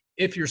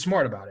if you're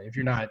smart about it. If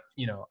you're not,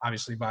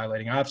 obviously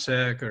violating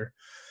OPSEC or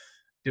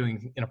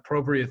doing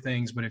inappropriate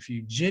things. But if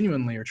you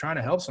genuinely are trying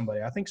to help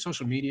somebody, I think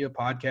social media,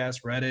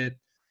 podcasts, Reddit,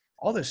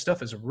 all this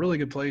stuff is a really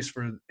good place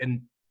for,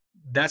 and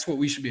that's what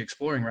we should be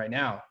exploring right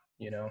now,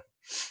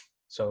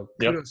 So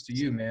kudos to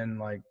you, man.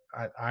 Like,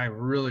 I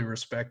really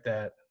respect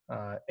that.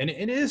 And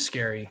it is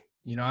scary.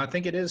 I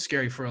think it is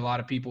scary for a lot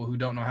of people who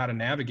don't know how to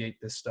navigate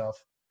this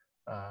stuff.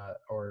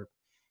 Or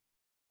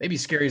maybe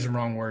scary is the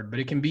wrong word, but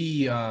it can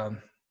be,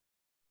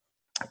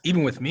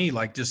 even with me,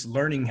 like, just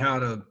learning how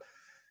to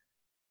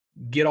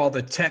get all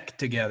the tech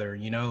together,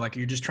 like,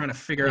 you're just trying to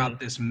figure out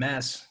this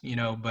mess,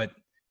 but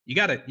you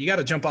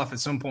gotta jump off at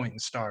some point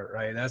and start,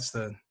 right? That's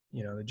the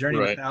journey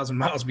of 1,000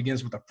 miles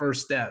begins with the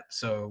first step.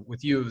 So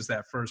with you, it was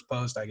that first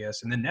post, I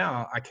guess. And then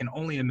now I can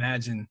only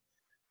imagine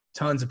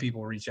tons of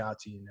people reach out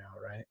to you now,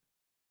 right?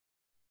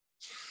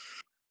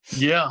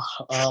 Yeah.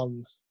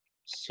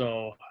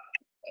 So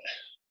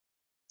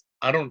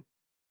I don't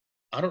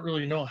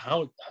really know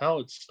how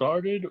it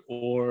started,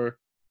 or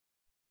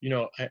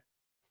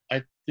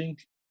I think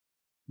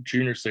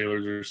junior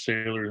sailors, or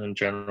sailors in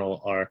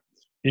general, are,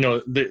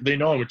 they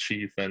know I'm a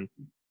chief, and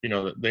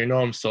they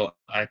know I'm still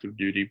active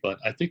duty, but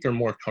I think they're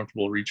more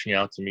comfortable reaching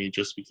out to me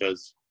just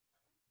because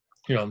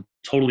I'm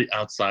totally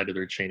outside of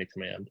their chain of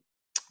command.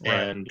 Right.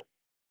 And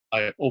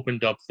I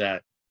opened up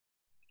that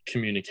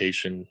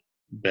communication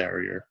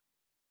barrier.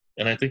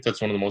 And I think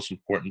that's one of the most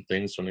important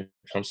things when it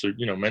comes to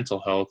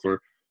mental health,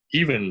 or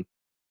even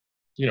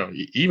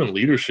even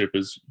leadership,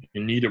 is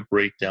you need to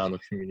break down the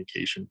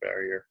communication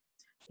barrier.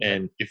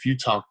 And if you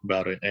talk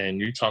about it, and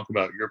you talk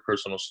about your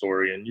personal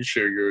story, and you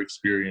share your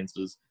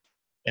experiences,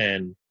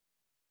 and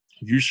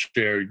you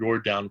share your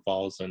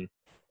downfalls and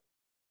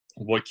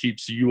what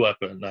keeps you up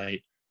at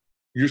night,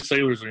 your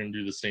sailors are going to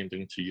do the same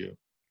thing to you.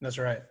 That's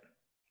right.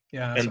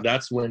 Yeah. And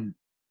that's when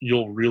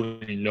you'll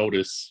really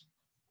notice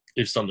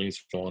if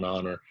something's going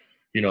on, or,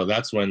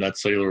 that's when that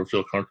sailor will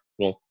feel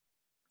comfortable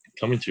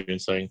coming to you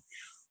and saying,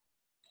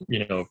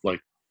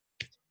 like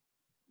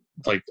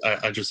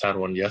I just had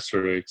one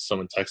yesterday.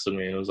 Someone texted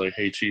me and it was like,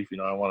 "Hey Chief,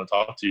 I want to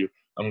talk to you.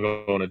 I'm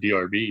going to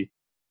DRB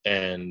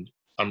and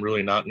I'm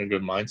really not in a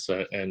good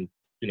mindset." And,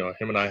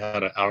 him and I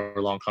had an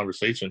hour-long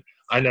conversation.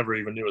 I never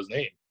even knew his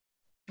name.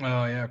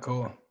 Oh yeah.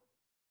 Cool.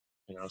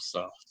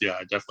 So yeah,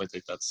 I definitely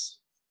think that's,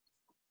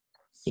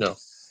 yeah.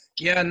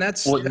 And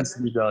what needs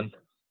to be done.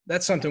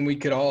 That's something we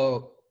could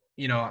all,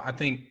 I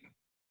think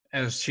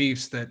as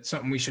chiefs, that's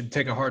something we should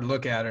take a hard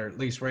look at, or at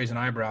least raise an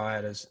eyebrow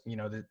at, is,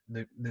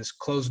 this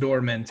closed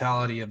door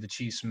mentality of the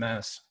Chiefs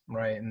mess,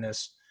 right? And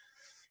this,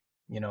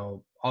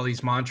 all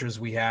these mantras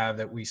we have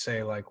that we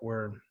say, like,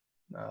 we're,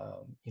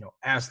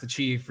 ask the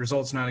chief,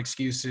 results, not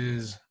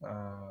excuses.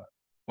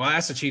 Well,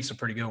 ask the chief's a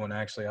pretty good one,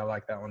 actually. I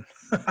like that one.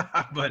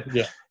 But,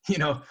 Yeah.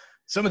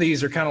 some of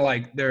these are kind of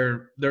like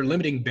they're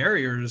limiting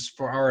barriers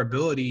for our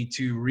ability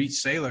to reach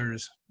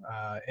sailors,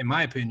 in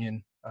my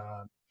opinion,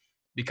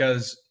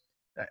 because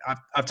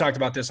I've talked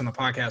about this on the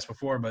podcast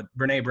before, but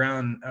Brene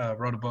Brown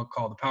wrote a book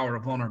called The Power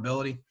of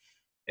Vulnerability.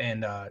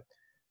 And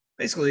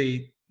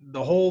basically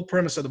the whole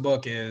premise of the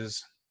book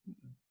is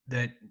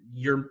that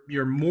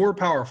you're more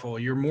powerful,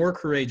 you're more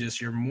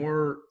courageous, you're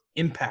more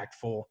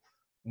impactful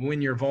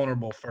when you're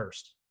vulnerable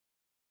first.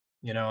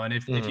 And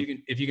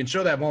if you can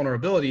show that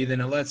vulnerability, then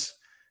it lets,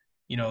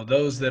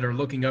 those that are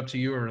looking up to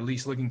you, or at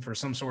least looking for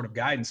some sort of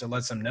guidance, it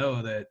lets them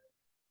know that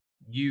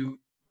you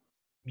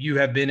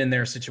have been in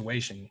their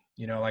situation.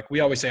 Like we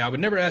always say, I would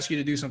never ask you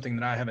to do something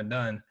that I haven't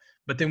done,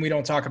 but then we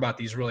don't talk about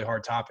these really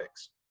hard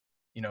topics.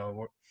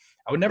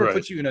 I would never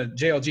put you in a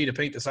JLG to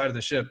paint the side of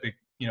the ship,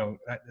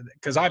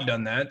 because I've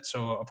done that.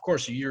 So of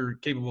course you're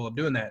capable of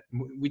doing that.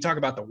 We talk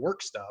about the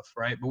work stuff,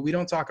 right? But we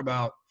don't talk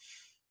about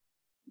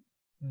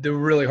the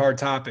really hard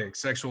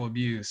topics: sexual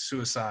abuse,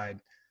 suicide,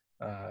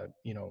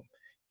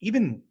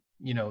 even,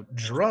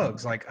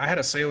 drugs. Like I had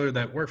a sailor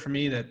that worked for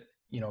me that,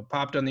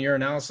 popped on the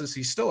urinalysis.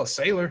 He's still a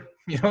sailor,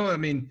 I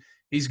mean,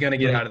 he's going to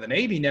get out of the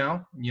Navy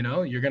now,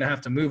 you're going to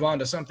have to move on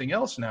to something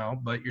else now,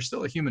 but you're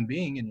still a human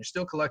being and you're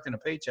still collecting a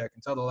paycheck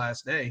until the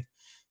last day.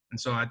 And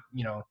so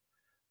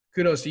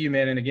kudos to you,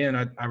 man. And again,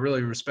 I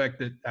really respect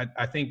that.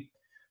 I think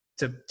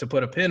to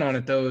put a pin on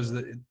it, though, is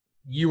that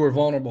you were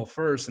vulnerable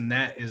first, and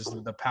that is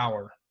the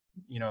power,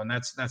 and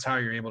that's how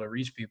you're able to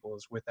reach people,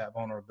 is with that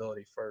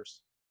vulnerability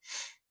first.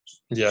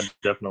 Yeah,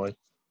 definitely.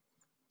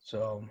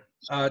 So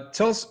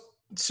tell us,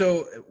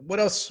 so what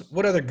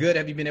other good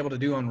have you been able to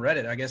do on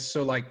Reddit? I guess,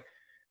 so like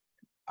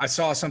I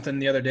saw something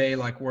the other day,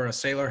 like where a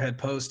sailor had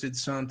posted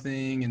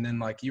something, and then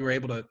like you were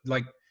able to,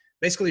 like,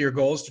 basically your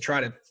goal is to try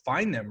to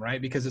find them,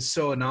 right? Because it's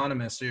so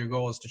anonymous. So your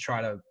goal is to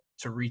try to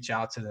reach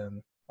out to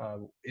them.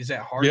 Is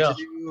that hard to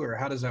do, or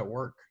how does that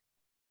work?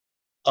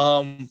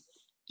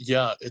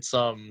 Yeah, it's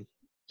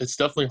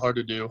definitely hard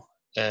to do.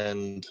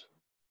 And,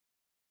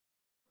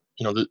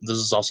 this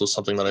is also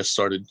something that I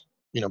started,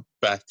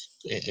 back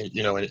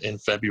in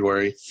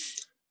February.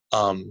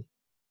 I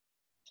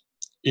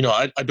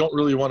don't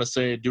really want to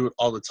say do it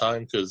all the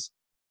time, because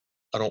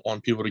I don't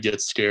want people to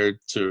get scared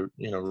to,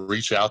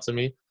 reach out to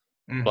me.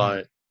 Mm-hmm.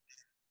 But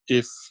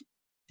if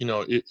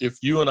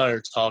you and I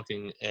are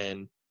talking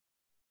and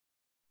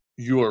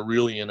you are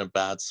really in a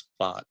bad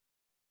spot,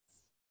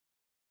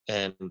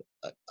 and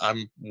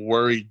I'm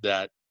worried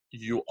that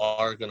you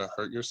are going to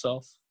hurt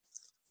yourself,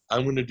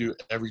 I'm going to do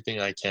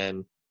everything I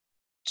can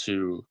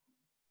to,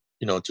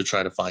 to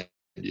try to find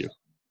you.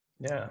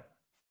 Yeah.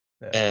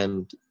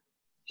 And,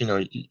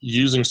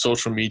 using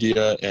social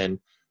media and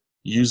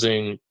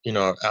using,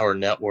 our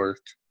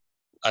network,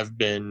 I've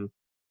been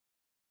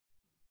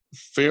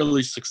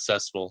fairly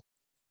successful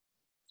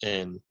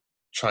in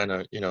trying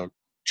to,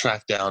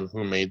 track down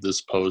who made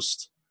this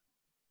post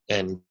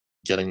and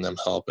getting them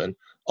help. And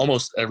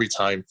almost every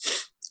time,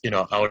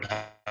 I would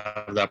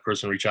have that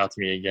person reach out to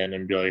me again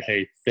and be like,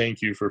 "Hey,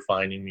 thank you for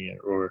finding me,"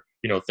 or,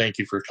 "Thank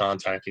you for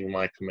contacting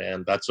my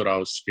command. That's what I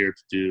was scared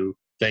to do.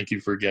 Thank you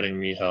for getting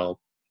me help."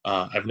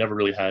 I've never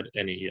really had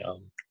any,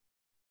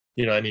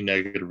 any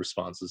negative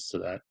responses to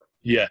that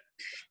yet.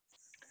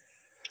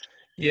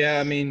 Yeah.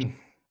 I mean,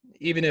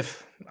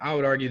 I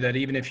would argue that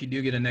even if you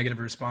do get a negative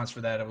response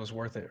for that, it was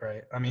worth it,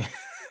 right? I mean,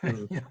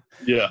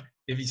 yeah.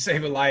 If you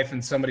save a life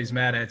and somebody's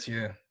mad at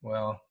you,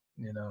 well,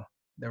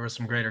 there was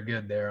some greater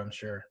good there, I'm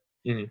sure.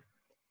 Mm-hmm.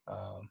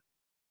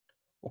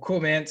 Well,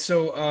 cool, man.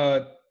 So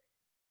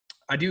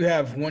I do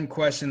have one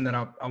question that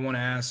I want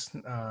to ask,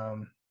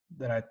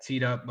 that I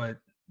teed up, but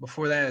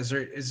before that, is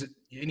it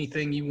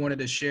anything you wanted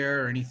to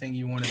share, or anything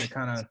you wanted to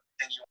kind of,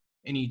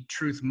 any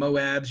truth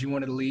Moabs you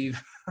wanted to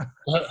leave?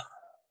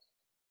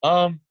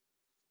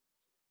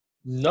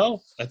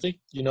 No, I think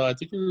we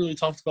really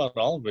talked about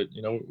all of it.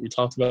 We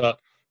talked about,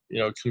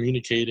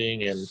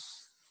 communicating, and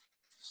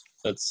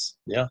that's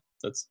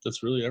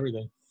really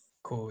everything.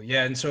 Cool.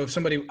 Yeah. And so if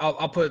somebody,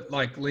 I'll put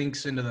like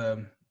links into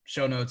the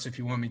show notes if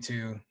you want me to.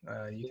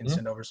 You can Mhm.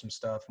 send over some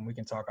stuff and we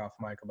can talk off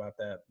mic about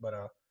that. But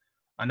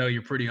I know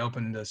you're pretty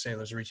open to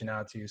sailors reaching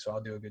out to you, so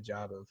I'll do a good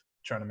job of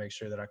trying to make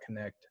sure that I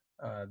connect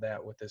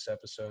that with this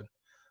episode.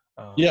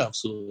 Yeah,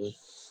 absolutely.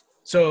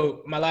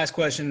 So my last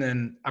question,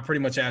 and I pretty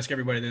much ask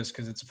everybody this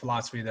because it's a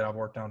philosophy that I've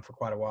worked on for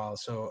quite a while.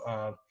 So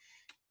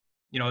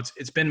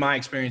it's been my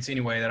experience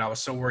anyway that I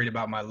was so worried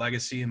about my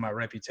legacy and my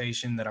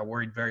reputation that I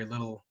worried very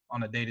little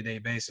on a day-to-day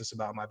basis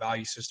about my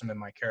value system and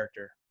my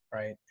character,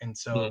 right? And Mhm.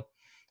 so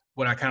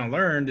what I kind of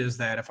learned is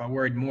that if I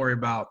worried more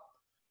about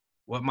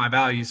what my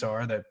values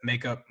are that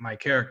make up my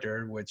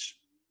character, which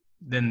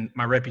then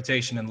my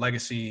reputation and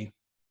legacy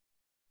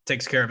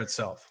takes care of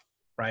itself,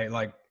 right?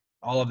 Like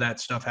all of that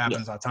stuff Yeah.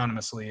 happens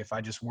autonomously. If I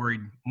just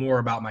worried more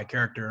about my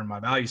character and my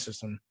value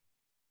system,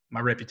 my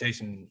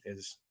reputation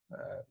is,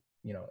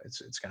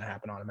 it's going to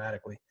happen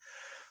automatically.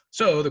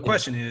 So the Mhm.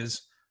 question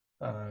is,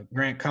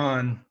 Grant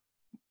Kahn,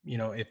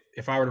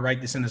 if I were to write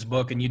this in this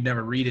book and you'd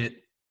never read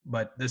it,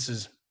 but this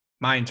is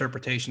my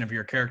interpretation of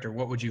your character,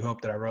 what would you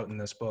hope that I wrote in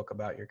this book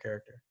about your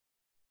character?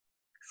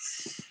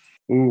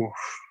 Ooh,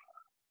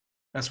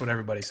 That's what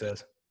everybody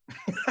says.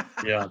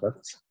 yeah,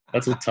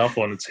 that's a tough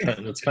one. It's kind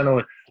of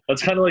like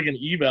that's kind of like an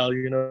eval.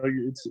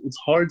 It's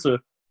hard to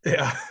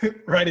Yeah.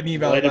 Write an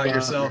eval write about about your.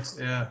 yourself.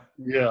 Yeah.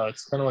 Yeah,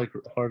 it's kind of like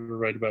hard to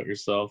write about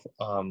yourself.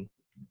 I'm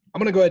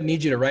going to go ahead and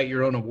need you to write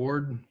your own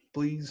award,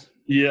 please.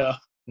 Yeah,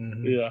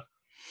 Mm-hmm. yeah.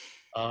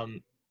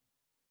 Um,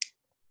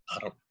 I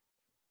don't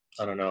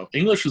I don't know.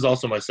 English is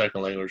also my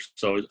second language,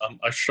 so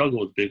I struggle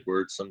with big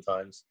words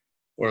sometimes,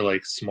 or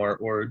like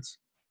smart words.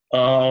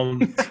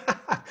 Um,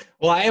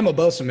 Well, I am a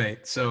bosa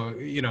mate, so,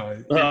 you're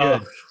uh,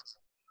 good.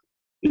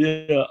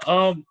 yeah.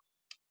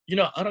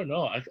 I don't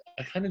know. I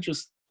kind of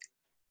just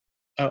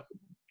uh,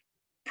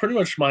 pretty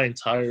much my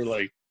entire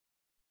like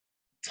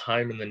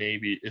time in the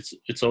Navy.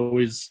 It's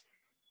always,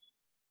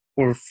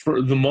 or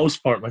for the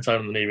most part, my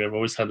time in the Navy, I've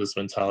always had this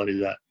mentality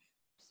that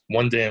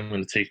one day I'm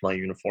going to take my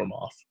uniform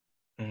off.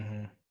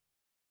 Mm-hmm.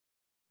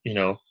 You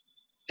know,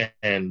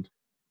 and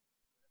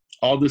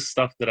all this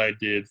stuff that I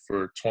did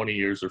for 20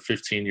 years or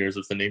 15 years,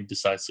 if the Navy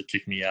decides to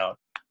kick me out,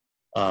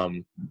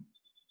 um,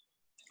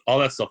 all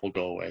that stuff will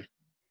go away.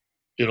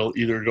 It'll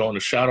either go in a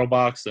shadow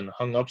box and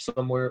hung up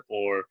somewhere,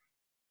 or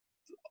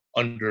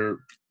under,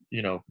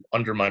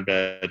 under my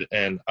bed,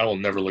 and I will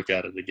never look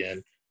at it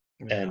again.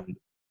 Yeah. And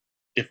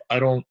if I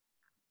don't,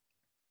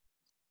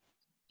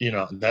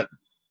 that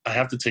I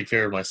have to take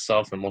care of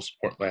myself, and most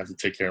importantly, I have to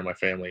take care of my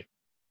family,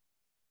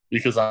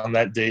 because on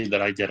that day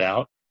that I get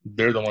out,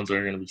 they're the ones that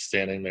are going to be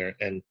standing there,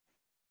 and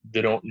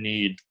they don't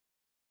need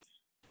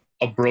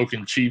a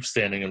broken chief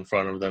standing in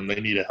front of them. They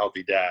need a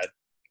healthy dad.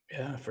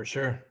 Yeah, for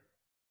sure.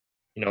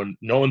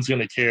 No one's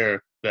going to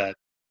care that,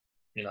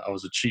 I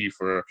was a chief,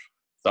 or if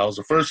I was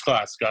a first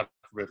class, God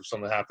forbid, if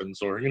something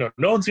happens, or, no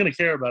one's going to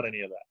care about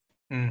any of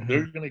that. Mm-hmm.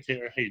 They're going to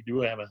care, hey,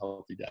 do I have a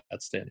healthy dad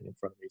standing in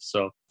front of me?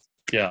 So,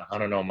 yeah, I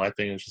don't know. My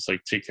thing is just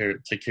like, take care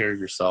of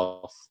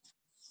yourself,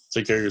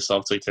 take care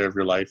of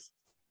your life,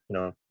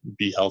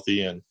 be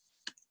healthy. And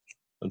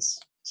it's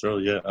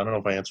really it. I don't know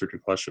if I answered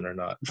your question or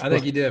not. I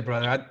think you did,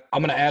 brother.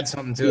 I'm going to add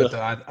something to Yeah. it,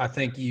 though. I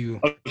think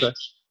Okay.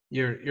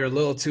 you're a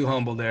little too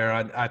humble there.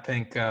 I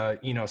think,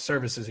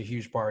 service is a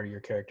huge part of your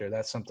character.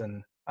 That's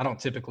something I don't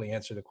typically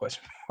answer the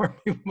question for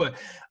you, but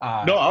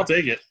No, I'll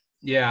take it.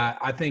 yeah,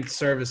 I think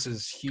service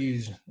is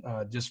huge.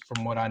 Just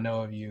from what I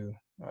know of you,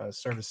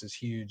 service is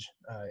huge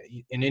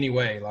in any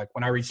way. Like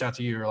when I reached out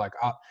to you, you're like,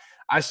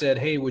 I said,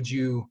 hey, would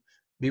you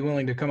be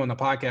willing to come on the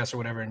podcast or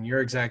whatever? And your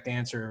exact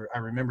answer, I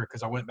remember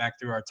because I went back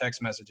through our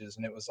text messages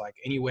and it was like,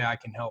 any way I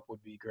can help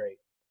would be great.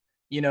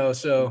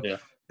 So Yeah.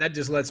 that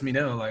just lets me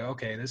know like,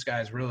 okay, this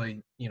guy's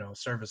really,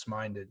 service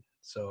minded.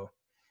 So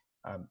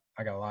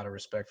I got a lot of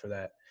respect for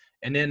that.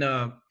 And then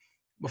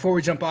before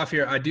we jump off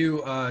here, I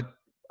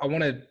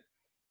want to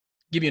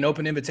give you an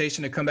open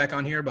invitation to come back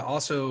on here, but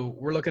also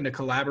we're looking to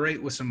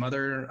collaborate with some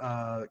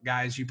other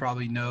guys you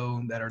probably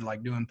know that are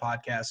like doing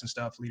podcasts and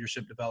stuff,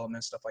 leadership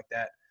development, stuff like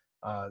that.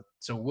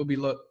 So we'll be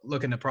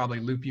looking to probably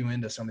loop you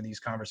into some of these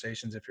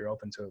conversations if you're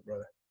open to it,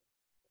 brother.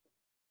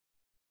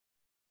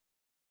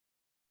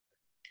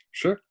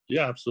 Sure.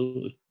 Yeah,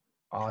 absolutely.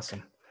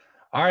 Awesome.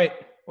 All right.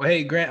 Well,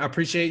 hey, Grant, I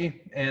appreciate you.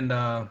 And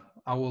I'll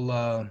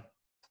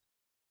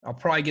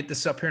probably get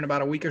this up here in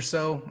about a week or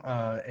so.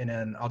 And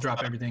then I'll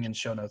drop everything in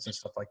show notes and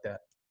stuff like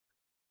that.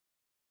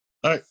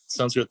 All right.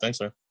 Sounds good. Thanks,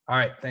 man. All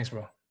right. Thanks,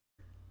 bro.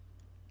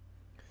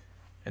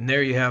 And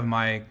there you have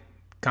my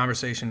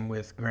conversation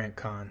with Grant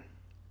Kahn.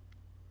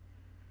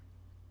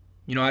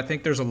 I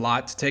think there's a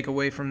lot to take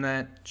away from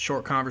that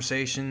short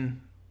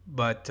conversation,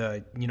 but,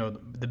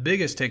 the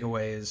biggest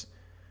takeaway is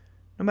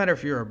no matter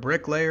if you're a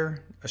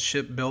bricklayer, a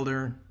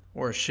shipbuilder,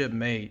 or a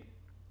shipmate,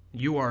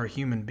 you are a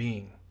human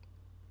being,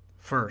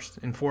 first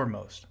and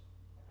foremost.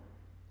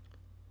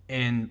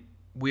 And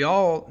we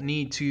all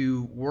need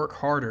to work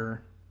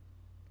harder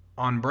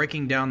on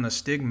breaking down the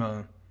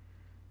stigma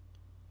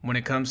when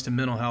it comes to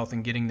mental health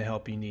and getting the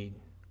help you need.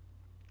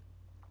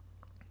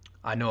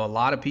 I know a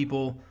lot of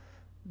people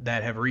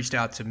that have reached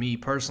out to me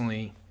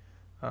personally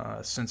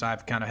since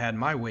I've kind of had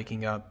my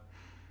waking up.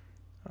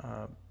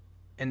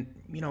 And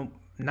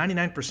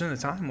 99% of the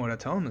time, what I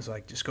tell them is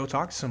like, just go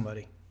talk to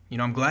somebody.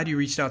 I'm glad you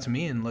reached out to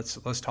me, and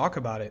let's talk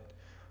about it.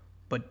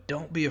 But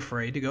don't be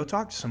afraid to go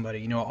talk to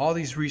somebody. All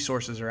these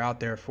resources are out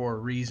there for a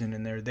reason,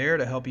 and they're there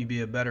to help you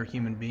be a better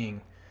human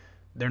being.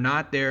 They're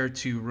not there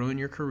to ruin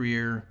your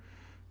career.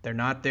 They're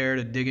not there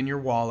to dig in your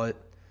wallet.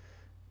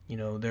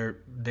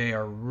 They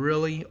are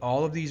really,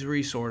 all of these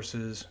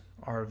resources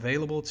are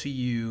available to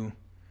you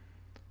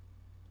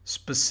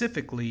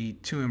specifically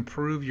to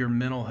improve your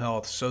mental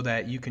health so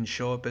that you can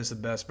show up as the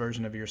best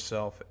version of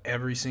yourself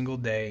every single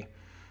day,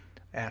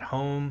 at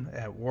home,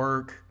 at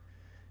work,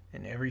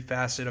 in every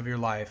facet of your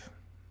life.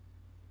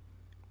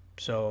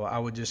 So I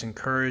would just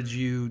encourage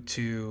you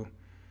to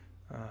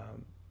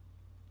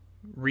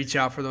reach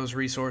out for those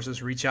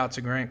resources. Reach out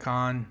to Grant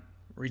Kahn.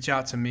 Reach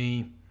out to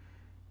me.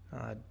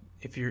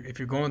 If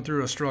you're going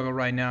through a struggle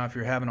right now, if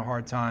you're having a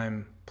hard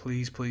time,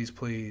 please, please,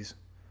 please,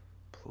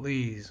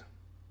 please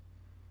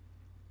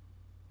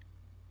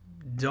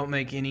don't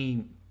make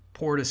any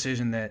poor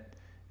decision that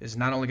is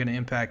not only going to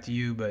impact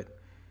you, but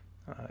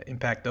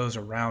impact those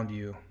around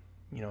you.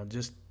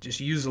 Just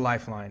use the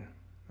lifeline.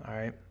 All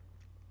right.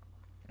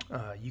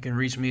 You can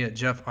reach me at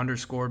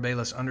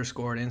Jeff_Bayless_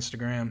 at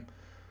Instagram.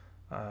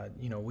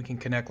 We can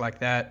connect like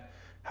that.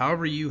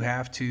 However you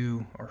have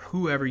to, or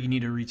whoever you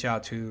need to reach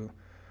out to.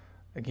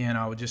 Again,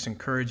 I would just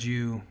encourage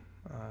you,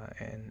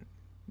 and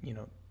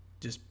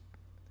just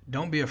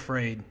don't be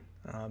afraid,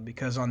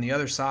 because on the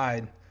other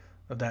side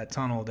of that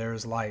tunnel there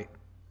is light,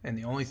 and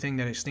the only thing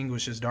that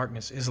extinguishes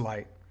darkness is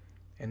light.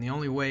 And the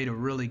only way to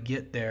really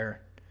get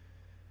there,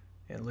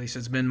 at least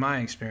it's been my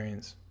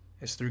experience,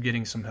 is through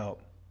getting some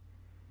help.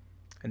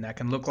 And that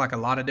can look like a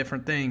lot of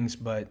different things,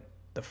 but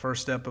the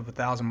first step of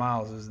 1,000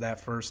 miles is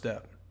that first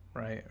step,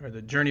 right? Or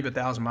the journey of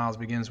 1,000 miles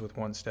begins with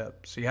one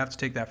step. So you have to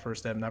take that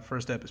first step, and that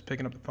first step is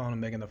picking up the phone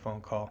and making the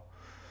phone call.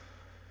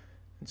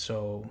 And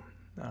so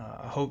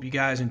I hope you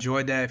guys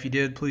enjoyed that. If you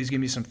did, please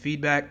give me some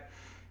feedback.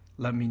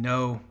 Let me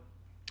know.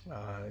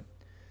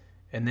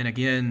 And then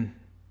again,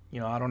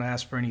 I don't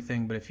ask for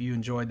anything, but if you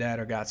enjoyed that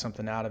or got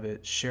something out of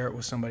it, share it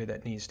with somebody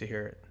that needs to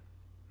hear it.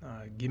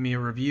 Give me a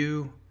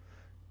review,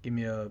 give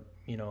me a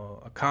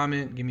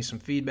comment, give me some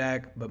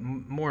feedback, but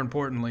more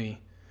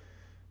importantly,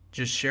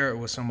 just share it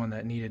with someone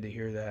that needed to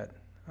hear that,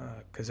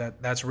 because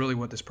that's really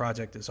what this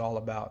project is all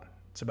about.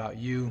 It's about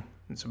you.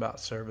 It's about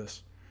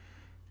service.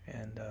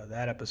 And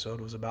that episode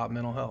was about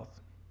mental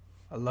health.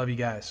 I love you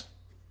guys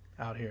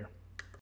out here.